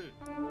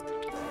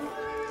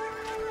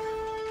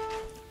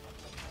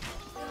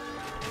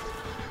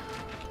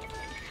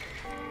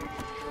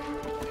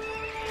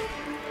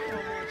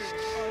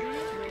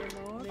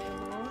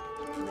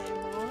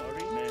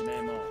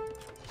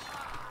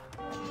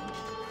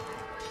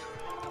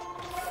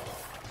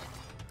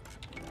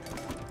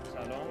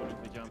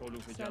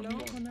 سلام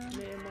کنم.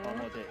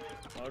 آماده.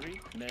 آری.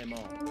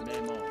 معمار.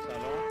 معمار.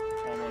 سلام.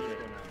 آماده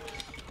کنم.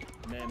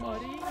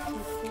 معماری.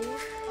 چوبور.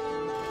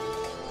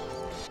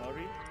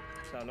 آری.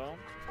 سلام.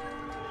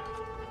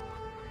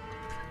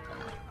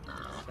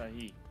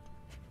 صحیح.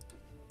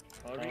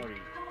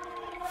 آری.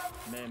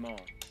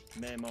 معمار.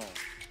 معمار.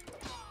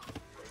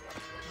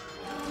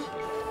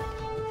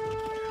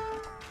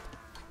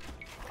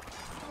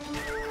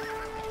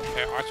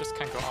 Okay, archers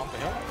can go on the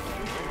hill.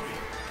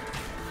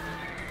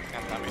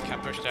 And then we can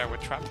push there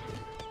with trap.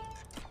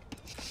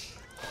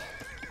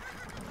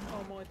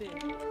 آماده.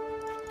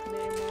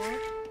 معمار.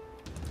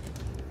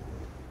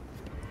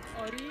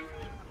 آری.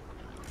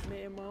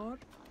 معمار.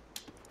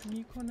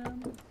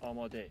 میکنم.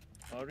 آماده.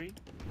 آری.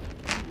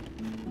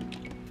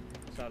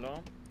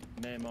 سلام.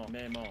 معمار.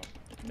 معمار.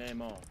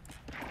 معمار.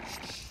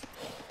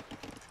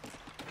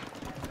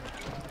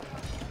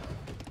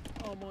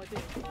 آماده.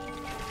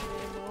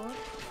 معمار.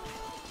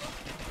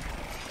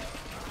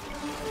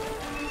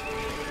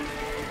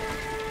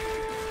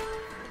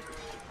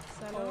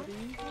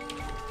 سلاری.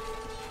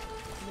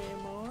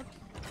 معمار.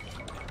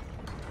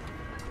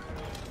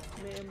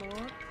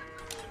 معمار.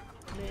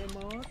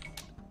 معمار.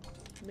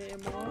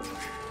 معمار.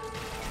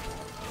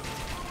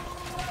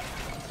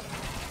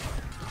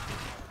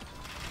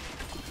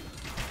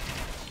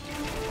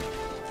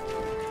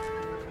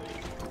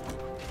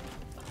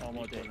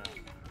 آماده.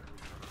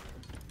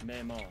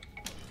 معمار.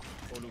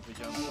 علوف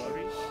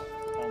جمع‌آوری.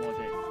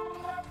 آماده.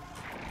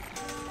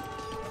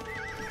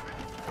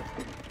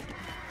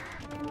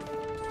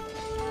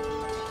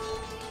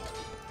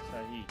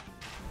 صحیح.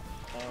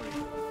 آری.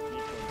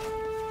 میکنم.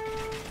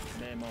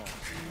 معمار.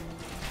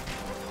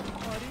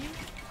 آری.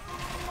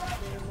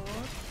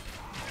 معمار.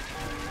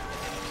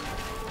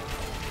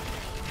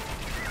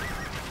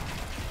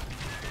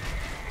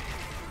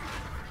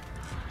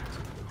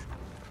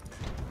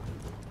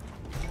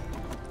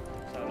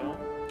 سلام.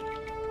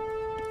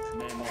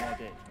 معمار.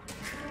 آماده.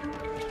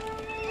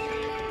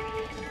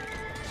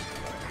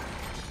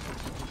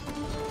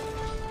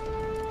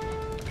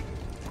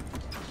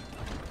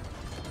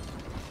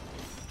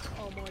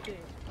 آماده.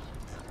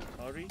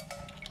 آری.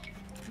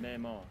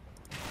 معمار.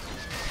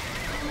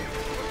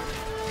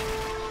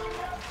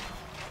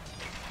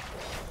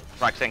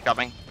 Frags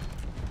incoming.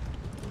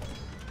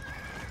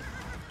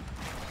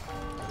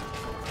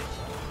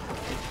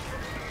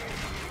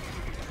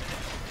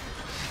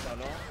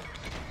 سلام.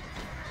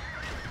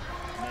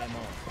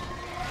 معمار.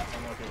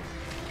 آماده.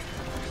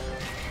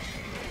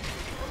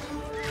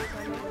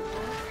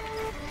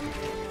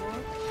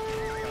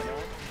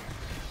 سلام.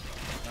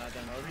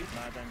 معدن آری.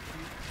 معدن چی؟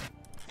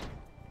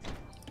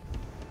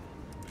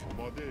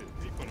 آماده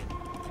میکنم.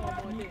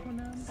 آماده.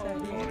 میکنم.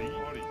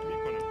 صحیح. آری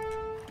میکنم.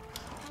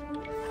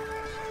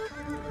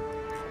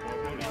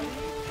 آماده.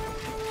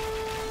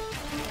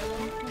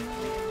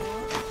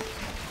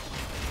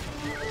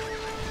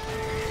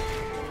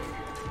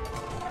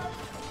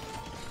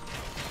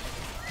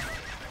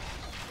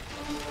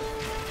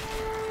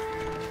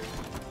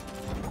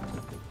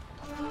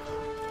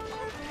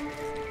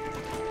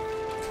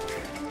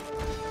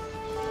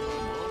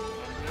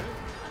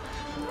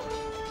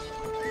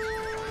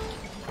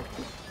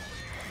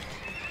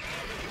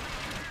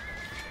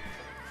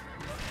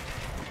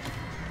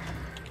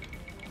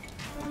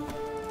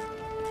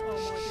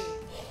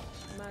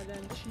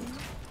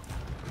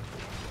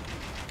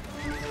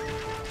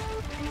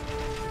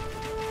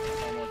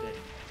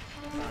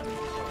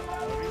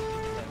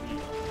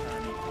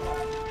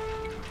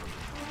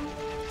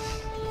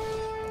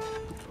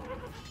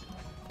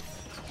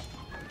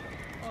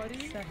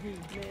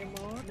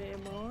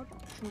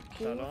 چوب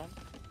سلام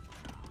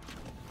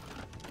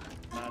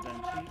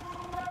معدنچی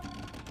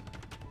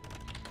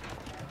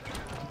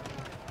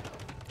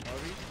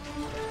آری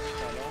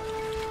سلام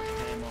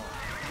معمار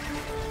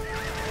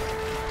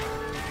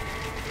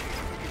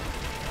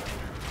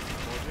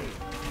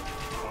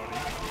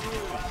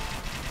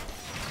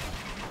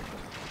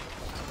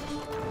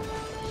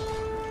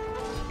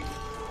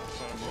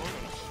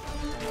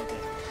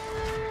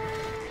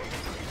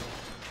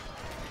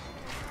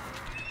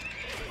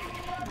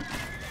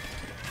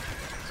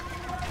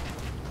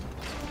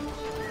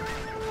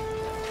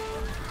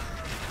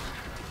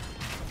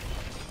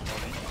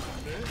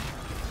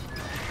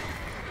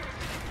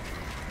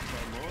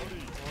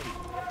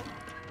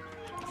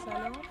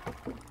سلام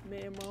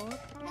معمار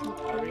چوب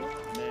آری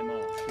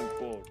معمار چوب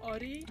برد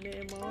آری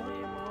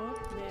معمار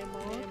سلام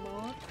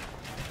معمار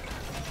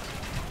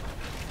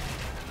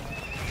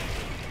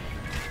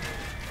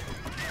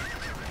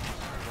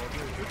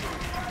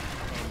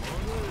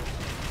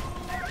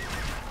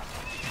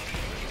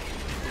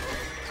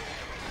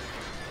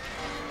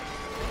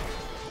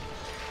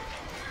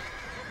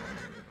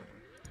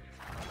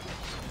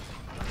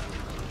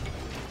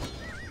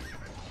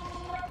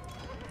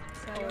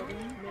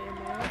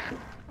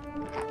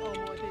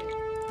آماده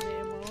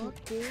معمار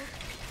برد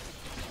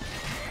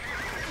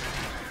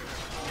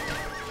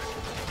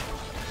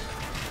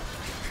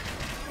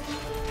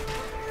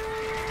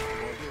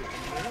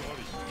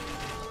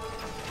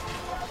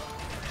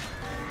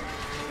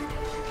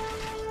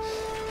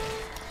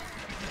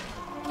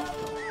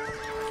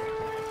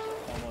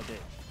آماده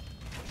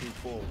چوب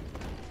برد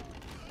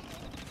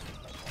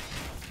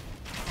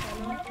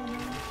سلام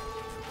کنم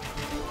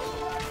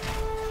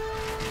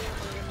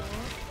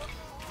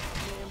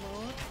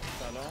معمار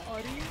سلام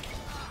آری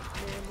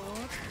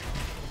معمار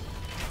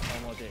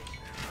آماده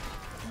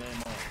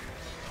معمار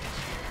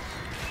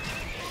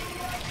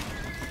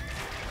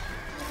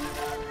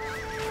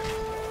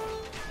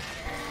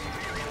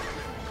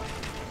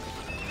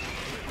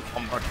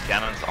Onboard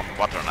cannons on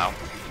water now.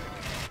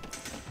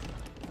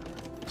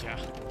 Yeah,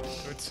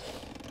 good.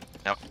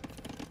 Yep.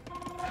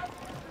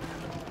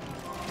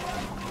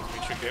 We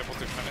should be able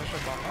to finish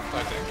it on that,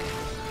 I think.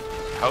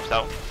 Hope so.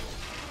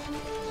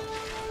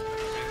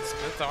 We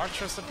split the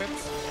archers a bit.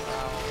 So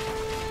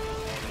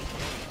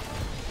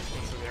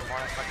they're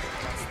more effective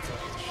against the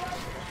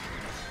ships.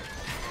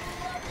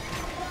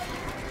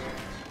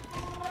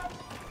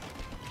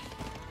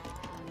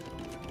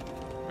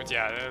 But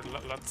yeah,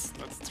 let's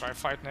try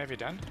fight Navy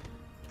then.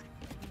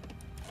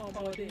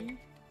 آماده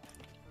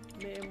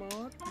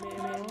معمار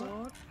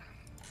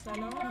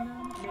سلام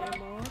کنم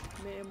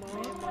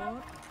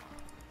معمار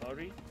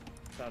آری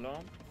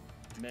سلام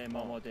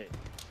معمار آماده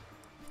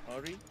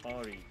آری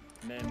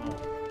معمار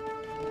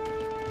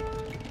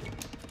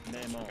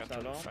Get the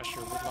سلام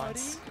pressure wood آری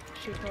lines.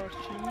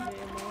 شکارچی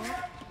معمار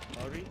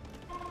آری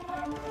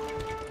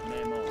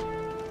معمار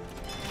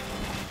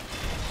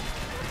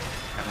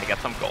And they get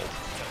some gold.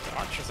 The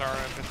archers are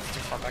a bit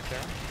too far back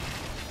there.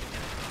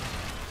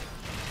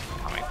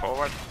 Coming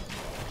forward.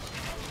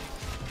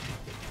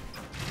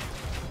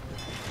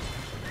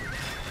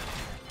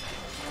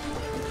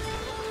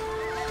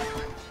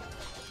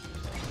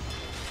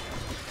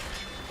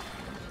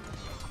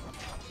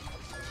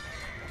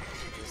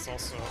 There's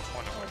also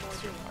one of my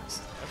two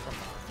flags. Never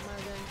mind.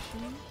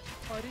 معدنچی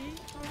آری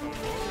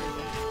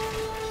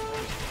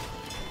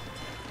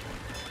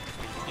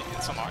You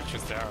need some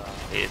archers there.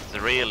 It's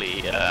really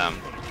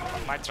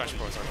My trash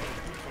boys are good.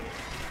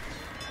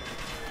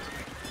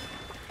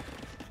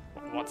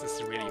 What is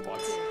really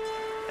what?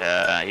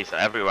 he's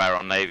everywhere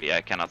on Navy.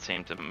 I cannot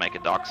seem to make a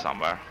dock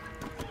somewhere.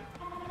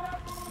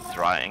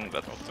 Trying,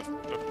 but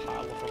The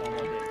pile of them.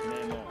 آماده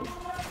معمار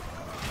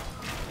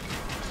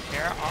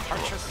Here,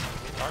 archers.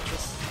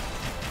 Archers.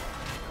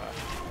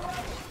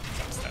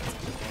 That's that.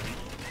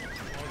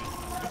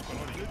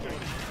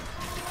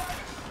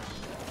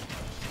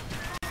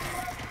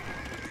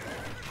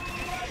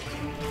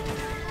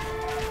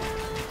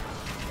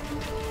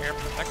 Here,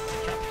 protect the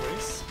trap,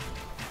 please.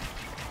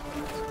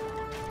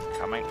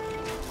 coming.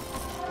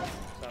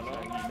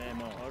 سلام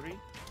معمار آری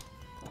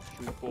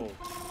چوب برد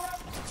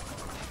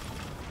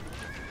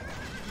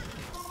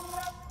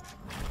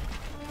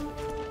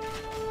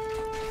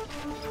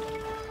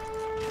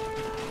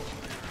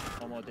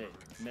آماده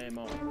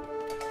معمار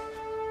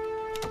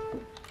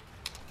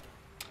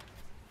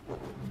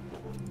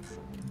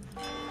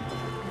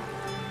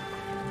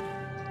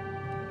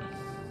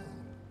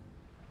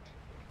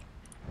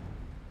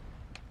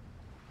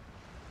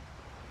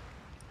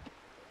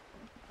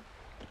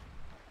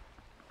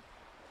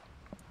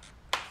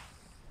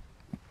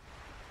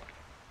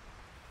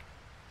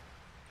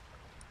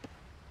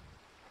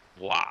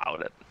Wow,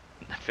 that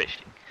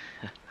fishing.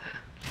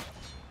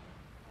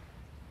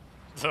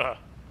 It's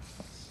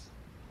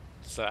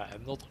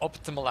not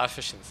optimal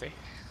efficiency.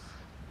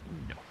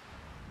 No.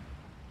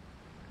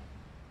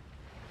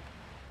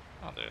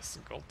 Oh, there's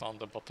gold on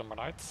the bottom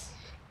right.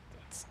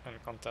 That's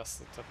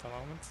uncontested at the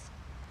moment.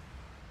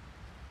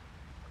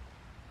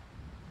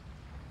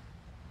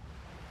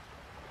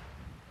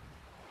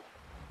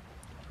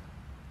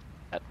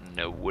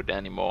 No wood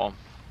anymore.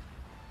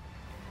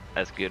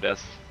 As good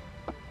as.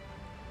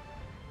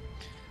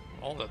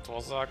 Well, that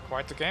was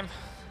quite a game.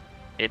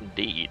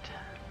 Indeed.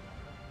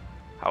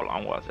 How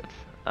long was it?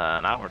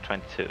 An hour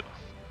 22. I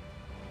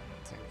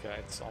think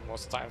it's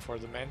almost time for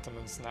the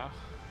maintenance now.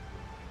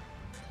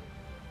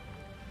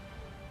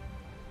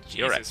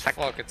 You're Jesus exact.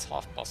 fuck, it's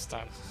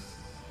 10:30.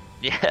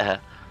 Yeah,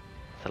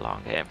 it's a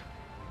long game.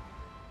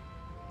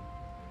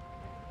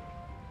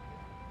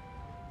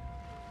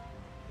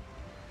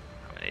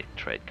 How many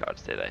trade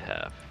cards did I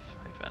have?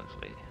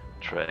 Eventually,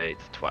 trade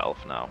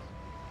 12 now.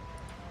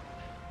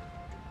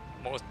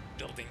 Most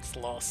buildings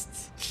lost.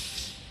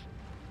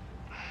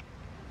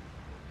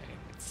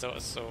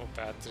 It's so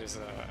bad. There's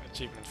an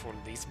achievement for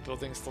least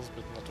buildings lost,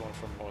 but not one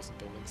for most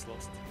buildings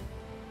lost.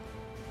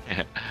 You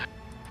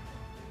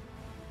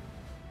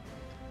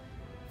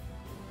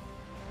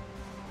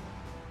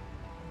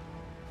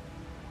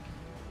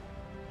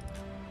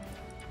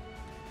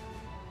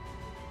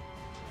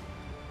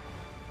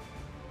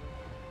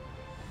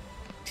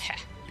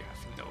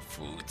have no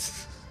food.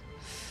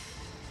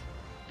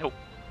 Nope.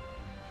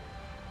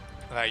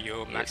 Are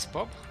you max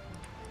pop?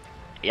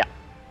 Yeah.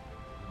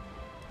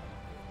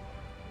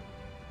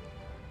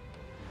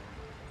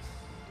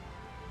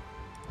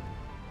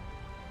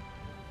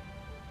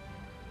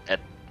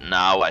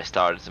 Now I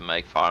started to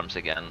make farms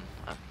again.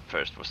 I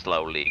first was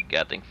slowly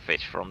getting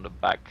fish from the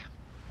back.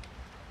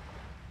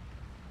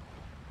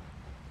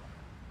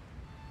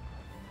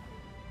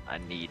 I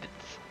needed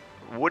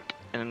wood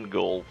and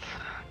gold,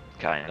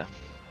 kinda,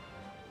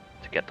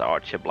 to get the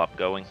archer blob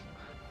going.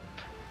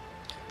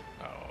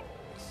 Oh,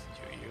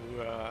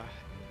 you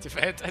to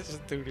pay attention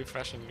to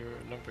refreshing your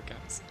lumber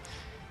camps.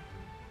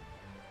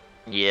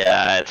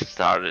 Yeah, it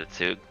started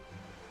to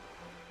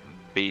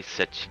be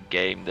such a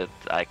game that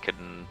I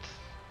couldn't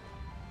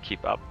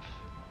keep up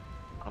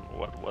on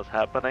what was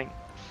happening.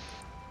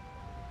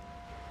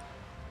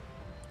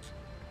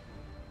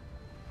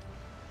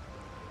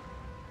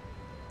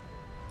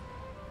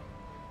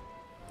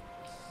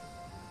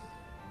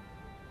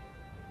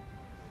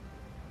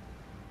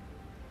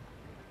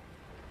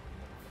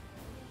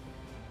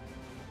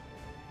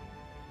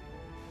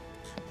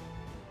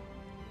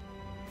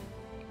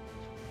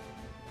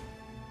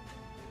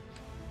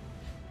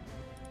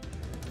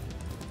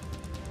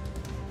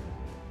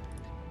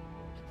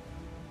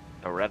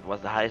 Red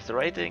was the highest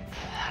rating,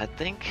 I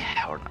think,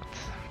 or not?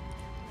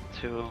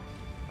 Two,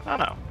 I don't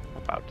know,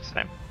 about the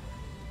same.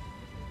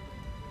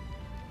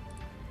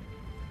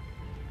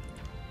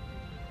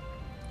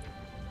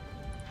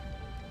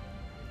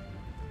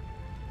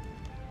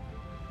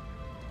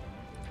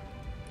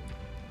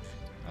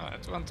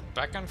 It went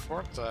back and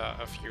forth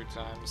a few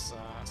times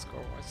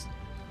score-wise.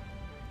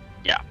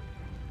 Yeah.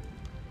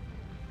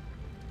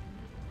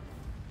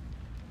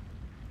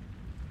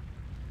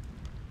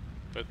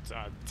 But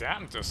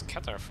damn those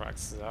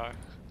Cataphracts,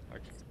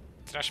 like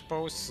trash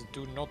bows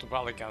do not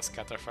well against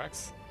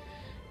Cataphracts,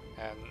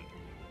 and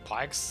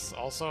pikes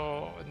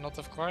also not,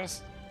 of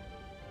course.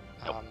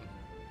 Nope.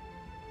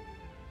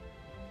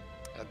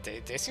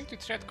 They seem to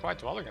trade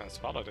quite well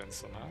against paladins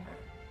somehow.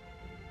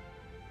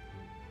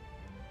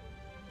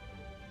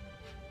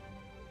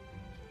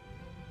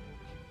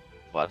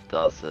 What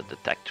does the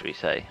tech tree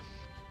say?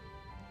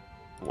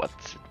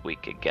 What's it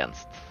weak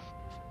against?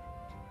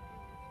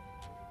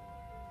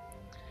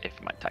 If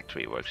my tech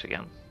tree works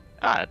again.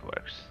 Ah, it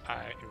works.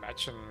 I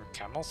imagine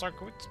camels are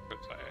good, but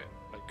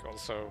I like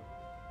also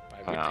I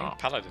would think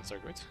paladins are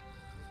good.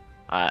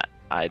 I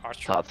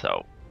Archer. thought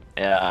so.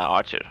 Yeah,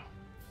 archer.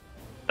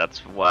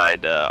 That's why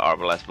the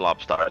Errorless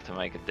blob started to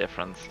make a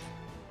difference.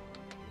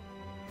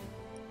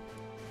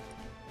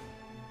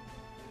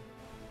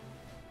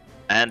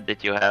 And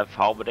did you have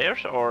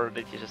halberdiers or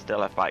did you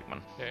still have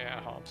pikemen? Yeah,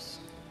 hops.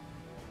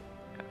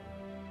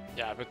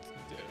 Yeah, but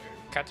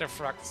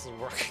Cataphracts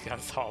work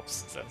against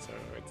hops, so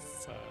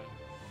it's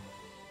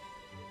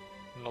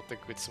not a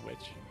good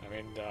switch. I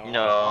mean, the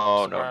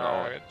hops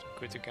are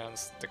good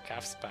against the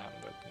calf spam,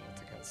 but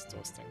not against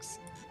those things.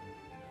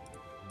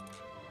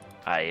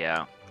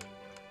 I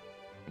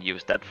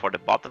used that for the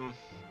bottom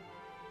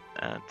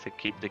to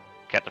keep the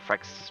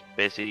Cataphracts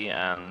busy,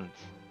 and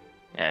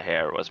yeah,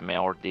 here was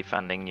more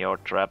defending your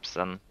traps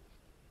and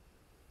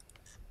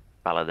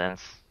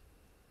paladins.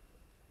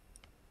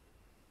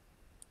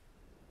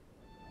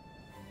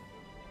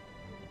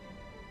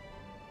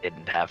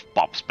 Didn't have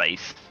pop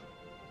space.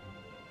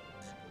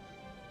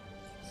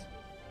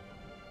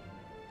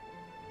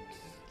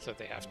 So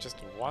they have just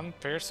one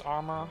pierce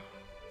armor,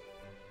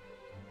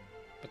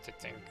 but I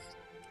think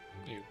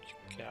you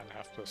can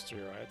have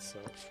 +3, right? So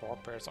 4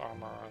 pierce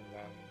armor, and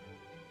then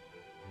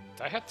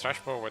I had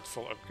Trashbow with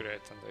full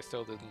upgrade, and they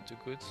still didn't do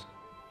good.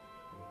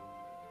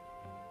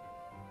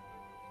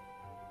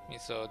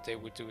 So they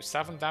would do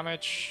 7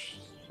 damage,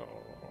 so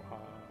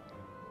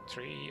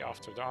 3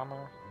 after the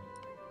armor.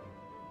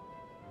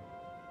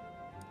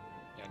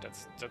 Yeah,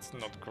 that's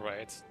not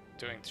great.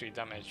 Doing 3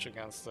 damage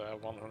against a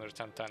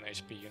 110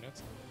 HP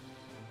unit.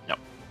 Yep.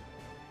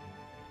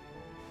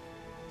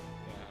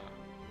 Yeah.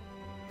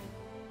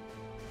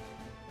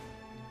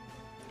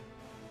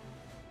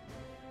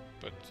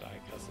 but I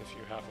guess if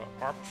you have an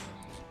ARP,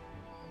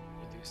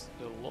 you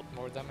do a lot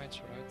more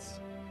damage, right?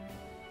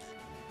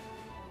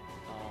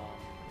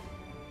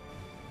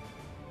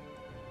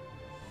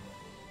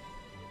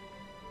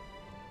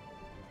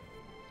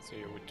 So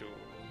you would do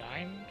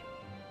 9,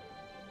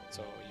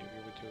 so you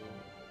would do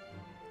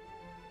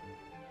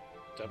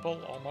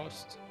double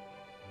almost.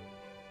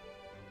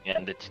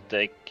 And did you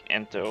take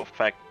into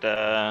effect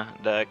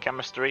the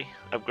chemistry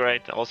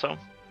upgrade also?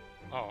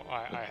 Oh,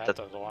 I had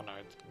that one,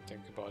 I didn't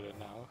think about it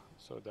now.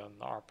 So then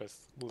ARP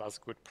is less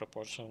good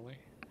proportionally.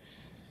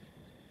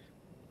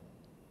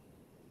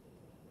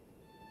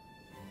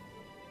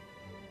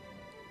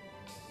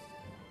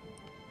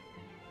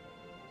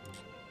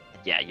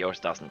 Yeah, yours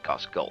doesn't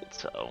cost gold,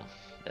 so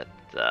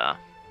that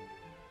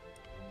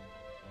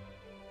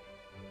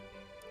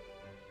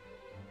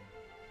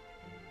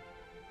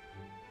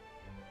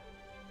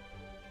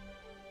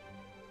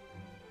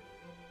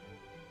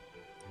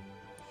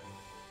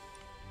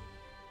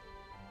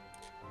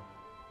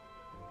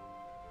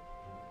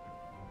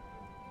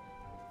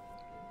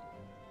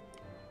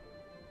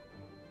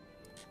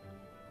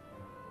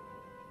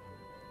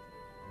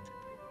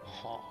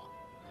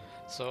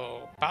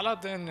So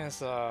Paladin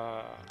is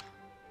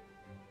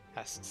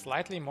has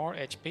slightly more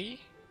HP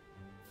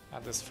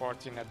and is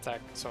 14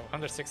 attack, so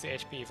 160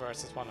 HP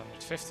versus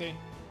 150,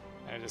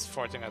 and it is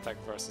 14 attack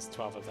versus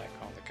 12 attack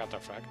on the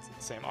Cataphract,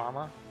 same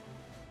armor,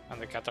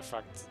 and the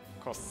Cataphract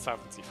costs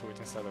 70 food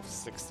instead of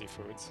 60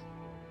 food.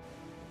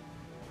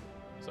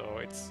 So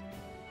it's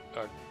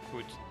a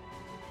good,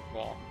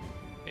 well,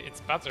 it's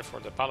better for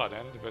the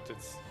Paladin, but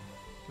it's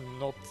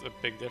not a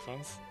big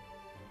difference.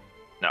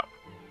 no.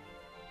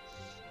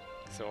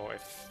 So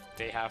if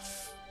they have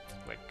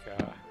like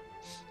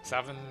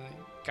 7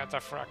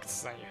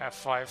 Cataphracts and you have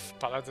 5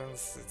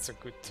 Paladins, it's a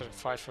good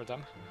fight for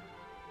them.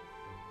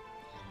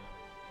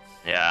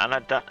 Yeah,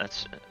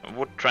 and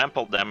would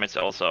trample damage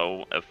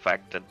also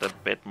affected a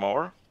bit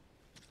more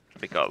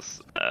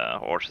because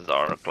horses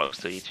are close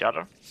to each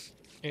other.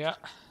 Yeah,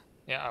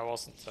 I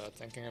wasn't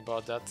thinking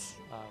about that.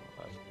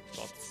 I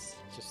thought it's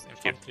just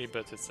infantry,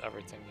 but it's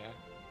everything, yeah.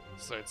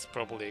 So it's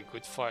probably a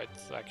good fight,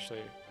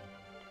 actually.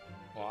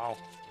 Wow.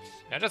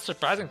 Yeah, that's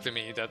surprising to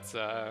me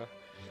that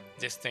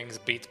these things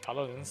beat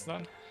Paladins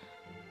then.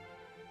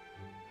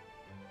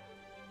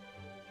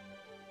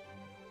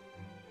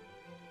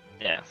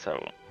 Yeah,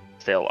 so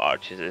still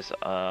archers is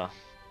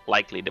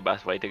likely the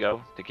best way to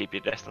go to keep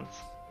your distance.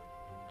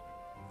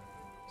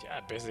 Yeah,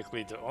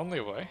 basically the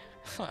only way.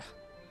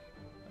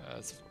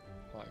 It's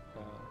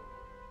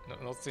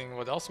like not seeing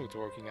what else would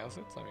work against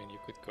it. I mean, you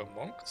could go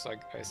monks,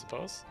 I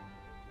suppose.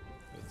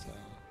 But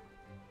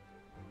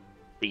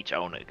Beach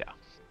Onega.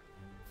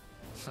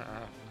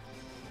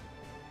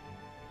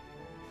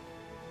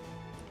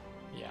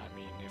 yeah, I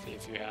mean,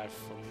 if you have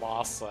a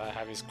mass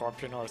heavy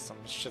scorpion or some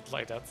shit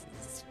like that,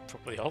 it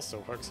probably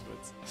also works.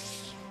 But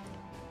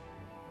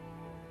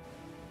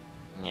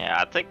Yeah,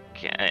 I think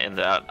in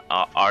the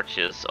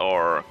archers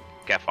or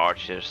Cav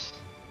archers,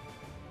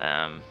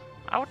 I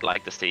would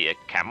like to see a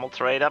camel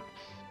trade up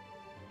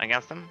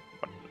against them.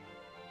 But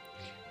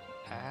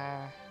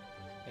I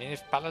mean,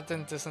 if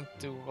Paladin doesn't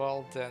do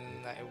well, then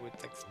I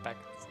would expect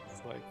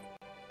like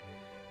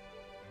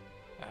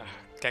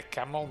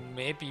Camel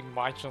may be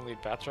marginally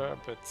better,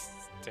 but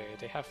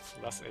they have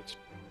less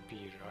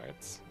HP,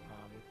 right?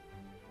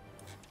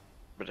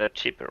 but they're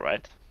cheaper,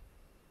 right?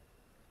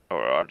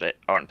 Or are they?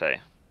 Aren't they?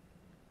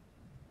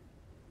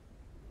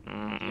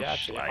 Yeah, they are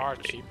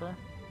slightly. cheaper.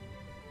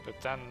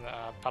 But then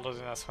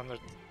Paladin has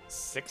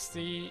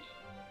 160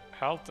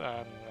 health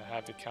and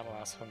Heavy Camel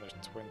has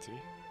 120.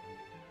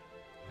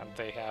 And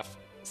they have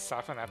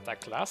 7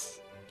 attack less,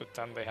 but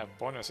then they have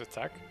bonus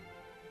attack.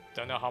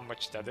 Don't know how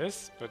much that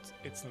is, but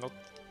it's not,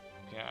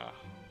 yeah.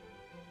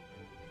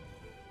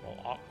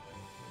 Well,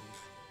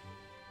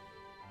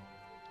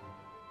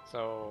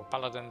 so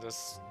Paladin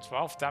does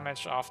 12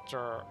 damage after,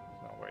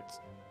 no wait.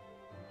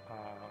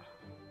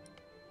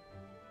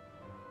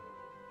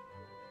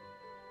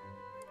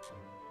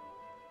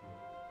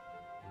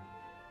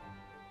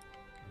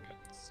 Can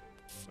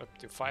get up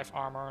to 5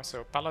 armor,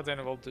 so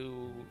Paladin will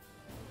do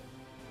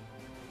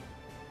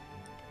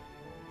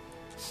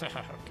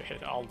okay,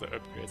 all the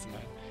upgrades,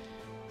 man.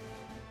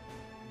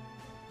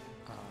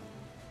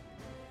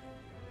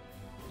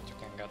 You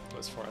can get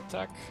 +4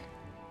 attack.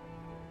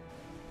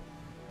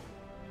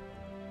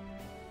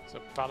 So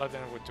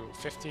Paladin would do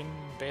 15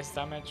 base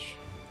damage,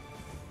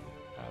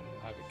 and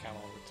Heavy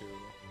Camel would do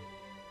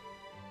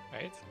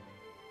 8.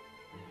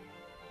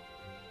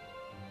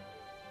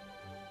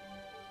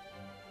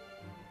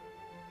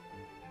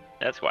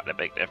 That's quite a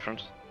big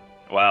difference.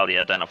 Well,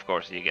 yeah, then of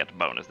course you get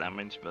bonus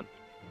damage, but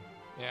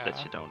Yeah,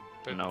 that you don't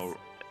but know.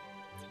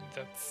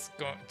 that's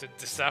going.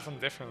 The 7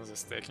 difference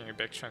is taking a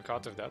big chunk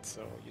out of that,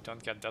 so you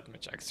don't get that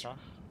much extra.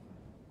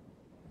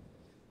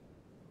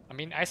 I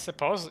mean, I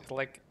suppose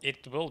like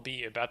it will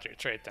be a better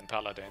trait than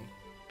Paladin,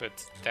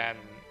 but then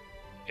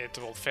it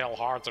will fail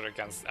harder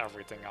against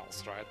everything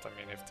else, right? I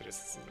mean, if there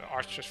is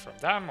archers from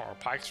them or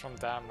pikes from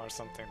them or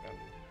something, then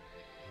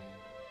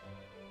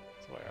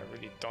so why I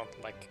really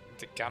don't like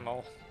the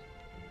camel.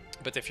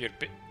 But if you're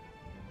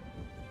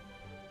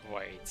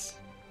wait.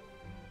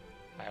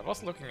 I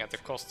was looking at the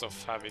cost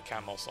of heavy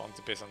camels on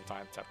the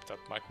Byzantine tab. That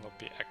might not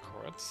be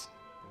accurate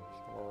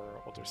for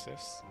other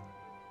civs.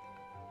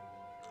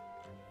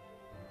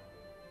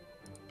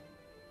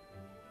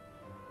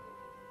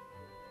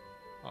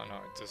 Oh no,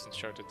 it doesn't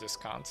show the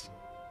discount.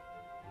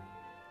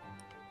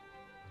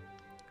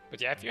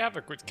 But yeah, if you have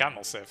a good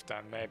camel civ,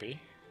 then maybe.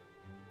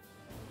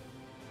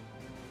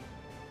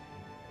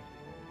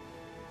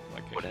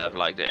 Like Would have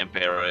like the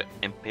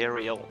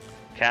imperial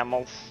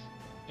camels.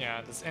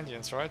 yeah, that's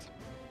Indians, right?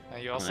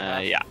 And you also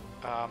have yeah.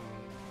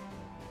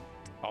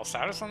 Well,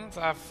 Saracens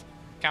have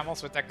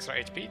camels with extra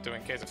HP. So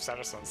in case of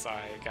Saracens,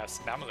 I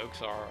guess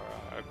Mamelukes are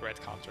a great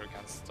counter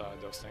against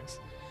those things.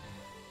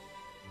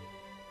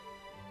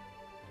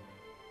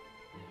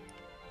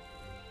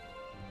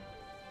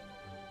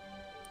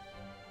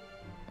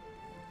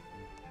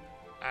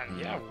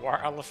 And yeah,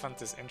 War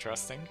Elephant is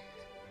interesting.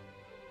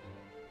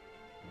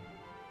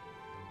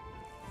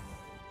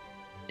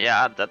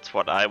 Yeah, that's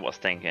what I was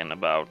thinking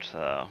about.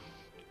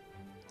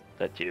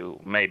 That you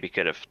maybe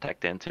could have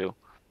tagged into.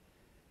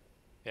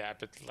 Yeah,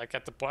 but like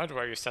at the point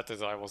where you set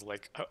it, I was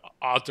like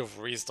out of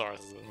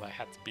resources, and I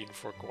had been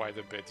for quite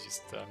a bit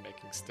just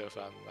making stuff,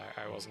 and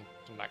I wasn't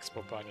max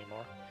pop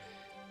anymore.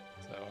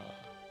 So,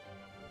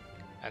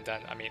 and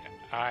then I mean,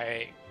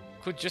 I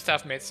could just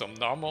have made some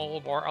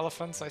normal war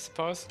elephants, I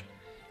suppose,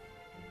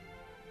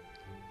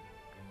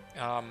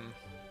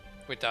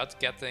 without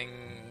getting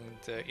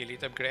the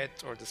elite upgrade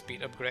or the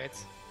speed upgrade.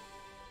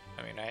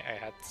 I mean, I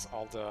had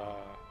all the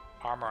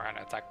armor and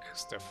attack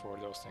stuff for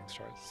those things,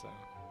 right? So.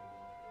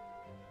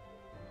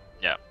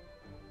 Yeah.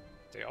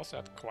 They also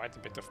had quite a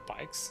bit of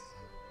pikes.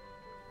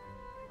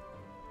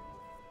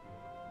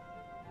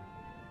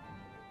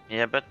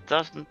 Yeah, but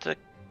doesn't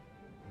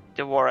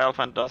the War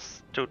Elephant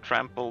does 2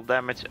 trample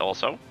damage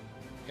also?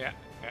 Yeah,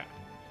 yeah.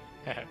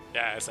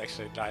 Yeah, it's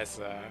actually nice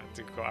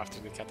to go after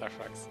the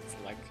Cataphracts. It's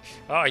like,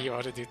 oh, you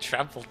want to do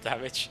trample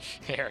damage?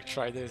 Here,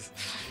 try this.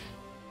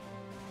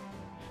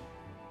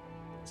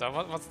 So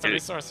what's the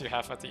resource you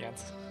have at the end?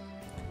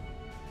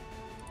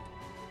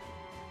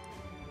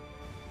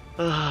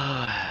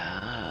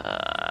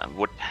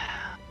 Wood.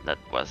 That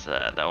was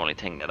the only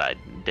thing that I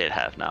did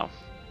have now.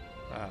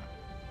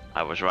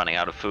 I was running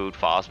out of food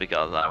fast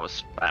because I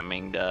was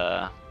spamming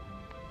the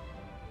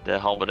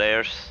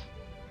halberdiers.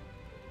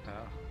 Oh.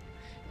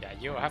 Yeah,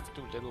 you have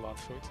too little on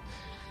food.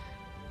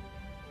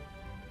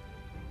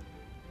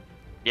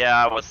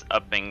 Yeah, I was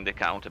upping the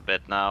count a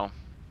bit now.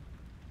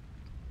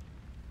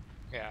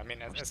 Yeah, I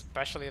mean,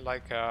 especially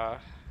like, yeah,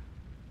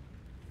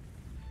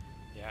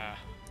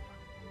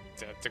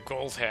 the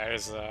gold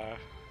hairs, I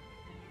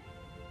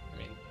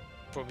mean,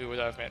 probably would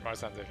have made more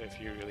sense if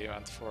you really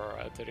went for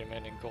the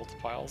remaining gold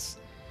piles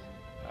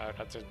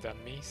rather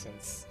than me,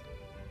 since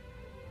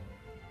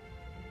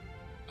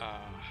yeah,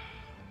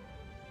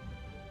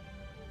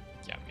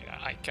 I mean,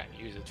 I can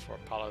use it for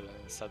Paladin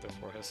instead of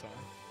for his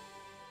own.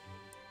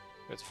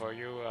 But for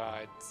you,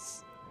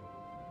 it's,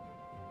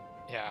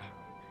 yeah,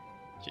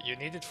 you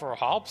need it for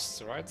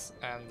halbs, right?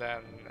 And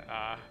then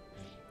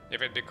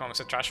if it becomes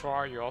a trash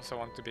war, you also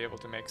want to be able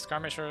to make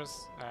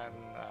skirmishers and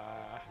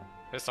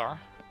hussar.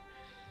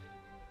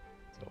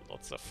 So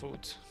lots of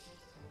food.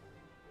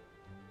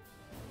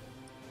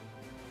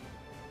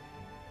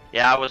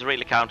 Yeah, I was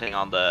really counting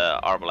on the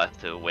arbaleth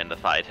to win the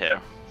fight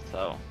here,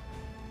 so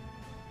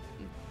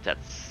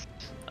that's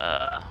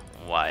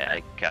why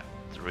I kept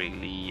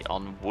really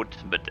on wood,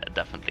 but I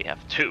definitely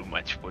have too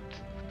much wood.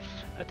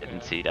 I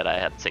didn't see that I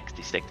had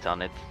 66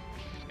 on it.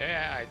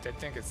 Yeah, I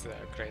think it's a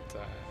great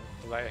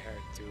play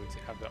here to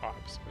have the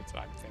arms, but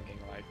I'm thinking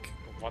like,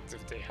 what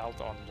if they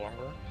held on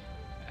longer?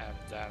 And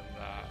then,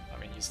 I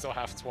mean, you still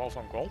have 12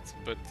 on gold,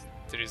 but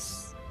there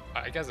is,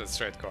 I guess it's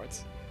straight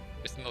cards.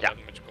 There's not that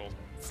much gold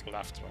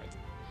left, right?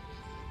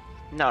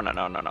 No.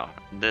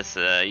 This,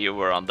 you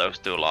were on those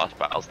 2 last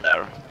piles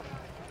there.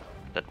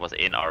 That was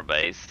in our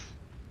base.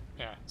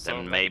 Yeah, so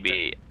then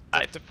maybe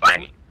the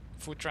finally...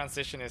 food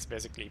transition is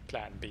basically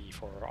plan B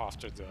for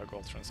after the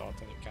gold runs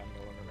out and you can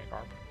no longer make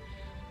armor.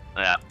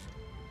 Yeah.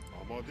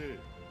 Amade.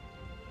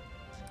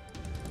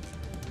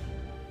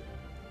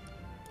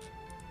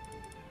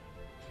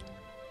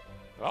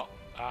 Well,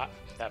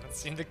 haven't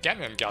seen the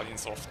canyon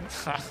galleons often.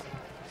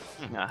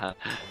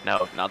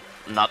 No, not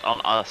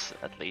on us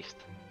at least.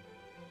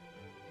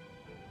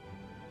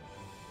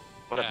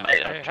 Would have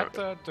made I it. had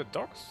the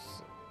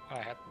docks, I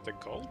had the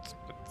gold,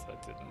 but I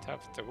didn't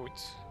have the wood.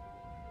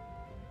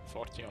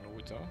 40 on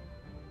wood though.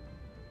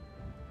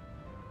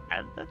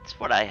 And that's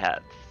what I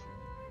had.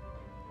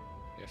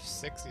 You have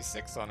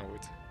 66 on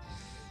wood.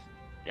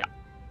 Yeah.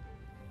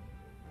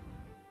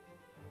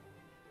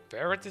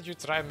 Where did you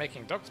try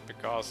making docks?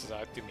 Because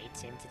to me it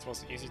seemed it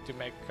was easy to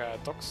make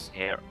docks.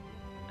 Here,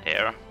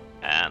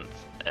 and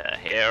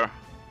here,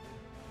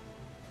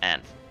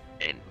 and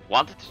in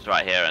wanted to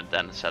try here, and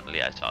then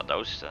suddenly I saw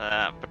those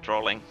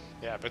patrolling.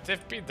 Yeah, but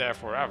they've been there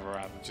forever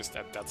and just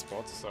at that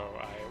spot, so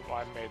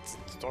I made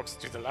docks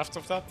to the left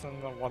of that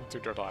and then one to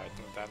the right,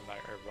 and then I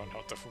ran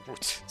out of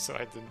wood, so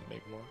I didn't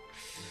make more.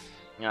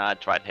 Yeah, I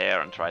tried here,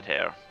 and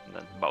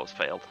then both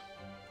failed.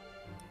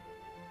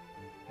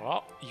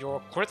 Well,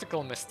 your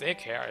critical mistake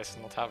here is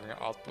not having an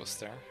outpost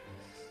there.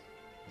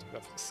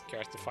 That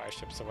scares the fire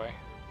ships away.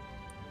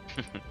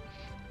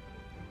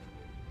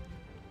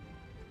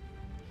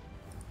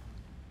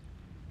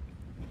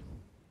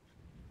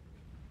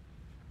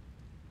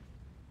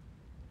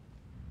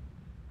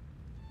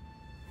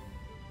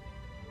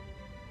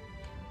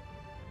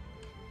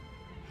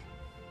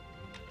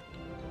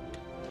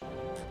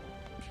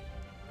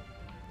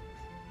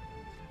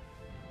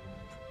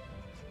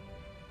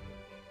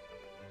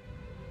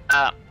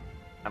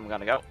 I'm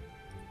gonna go.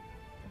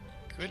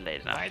 Good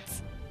Late enough.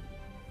 night.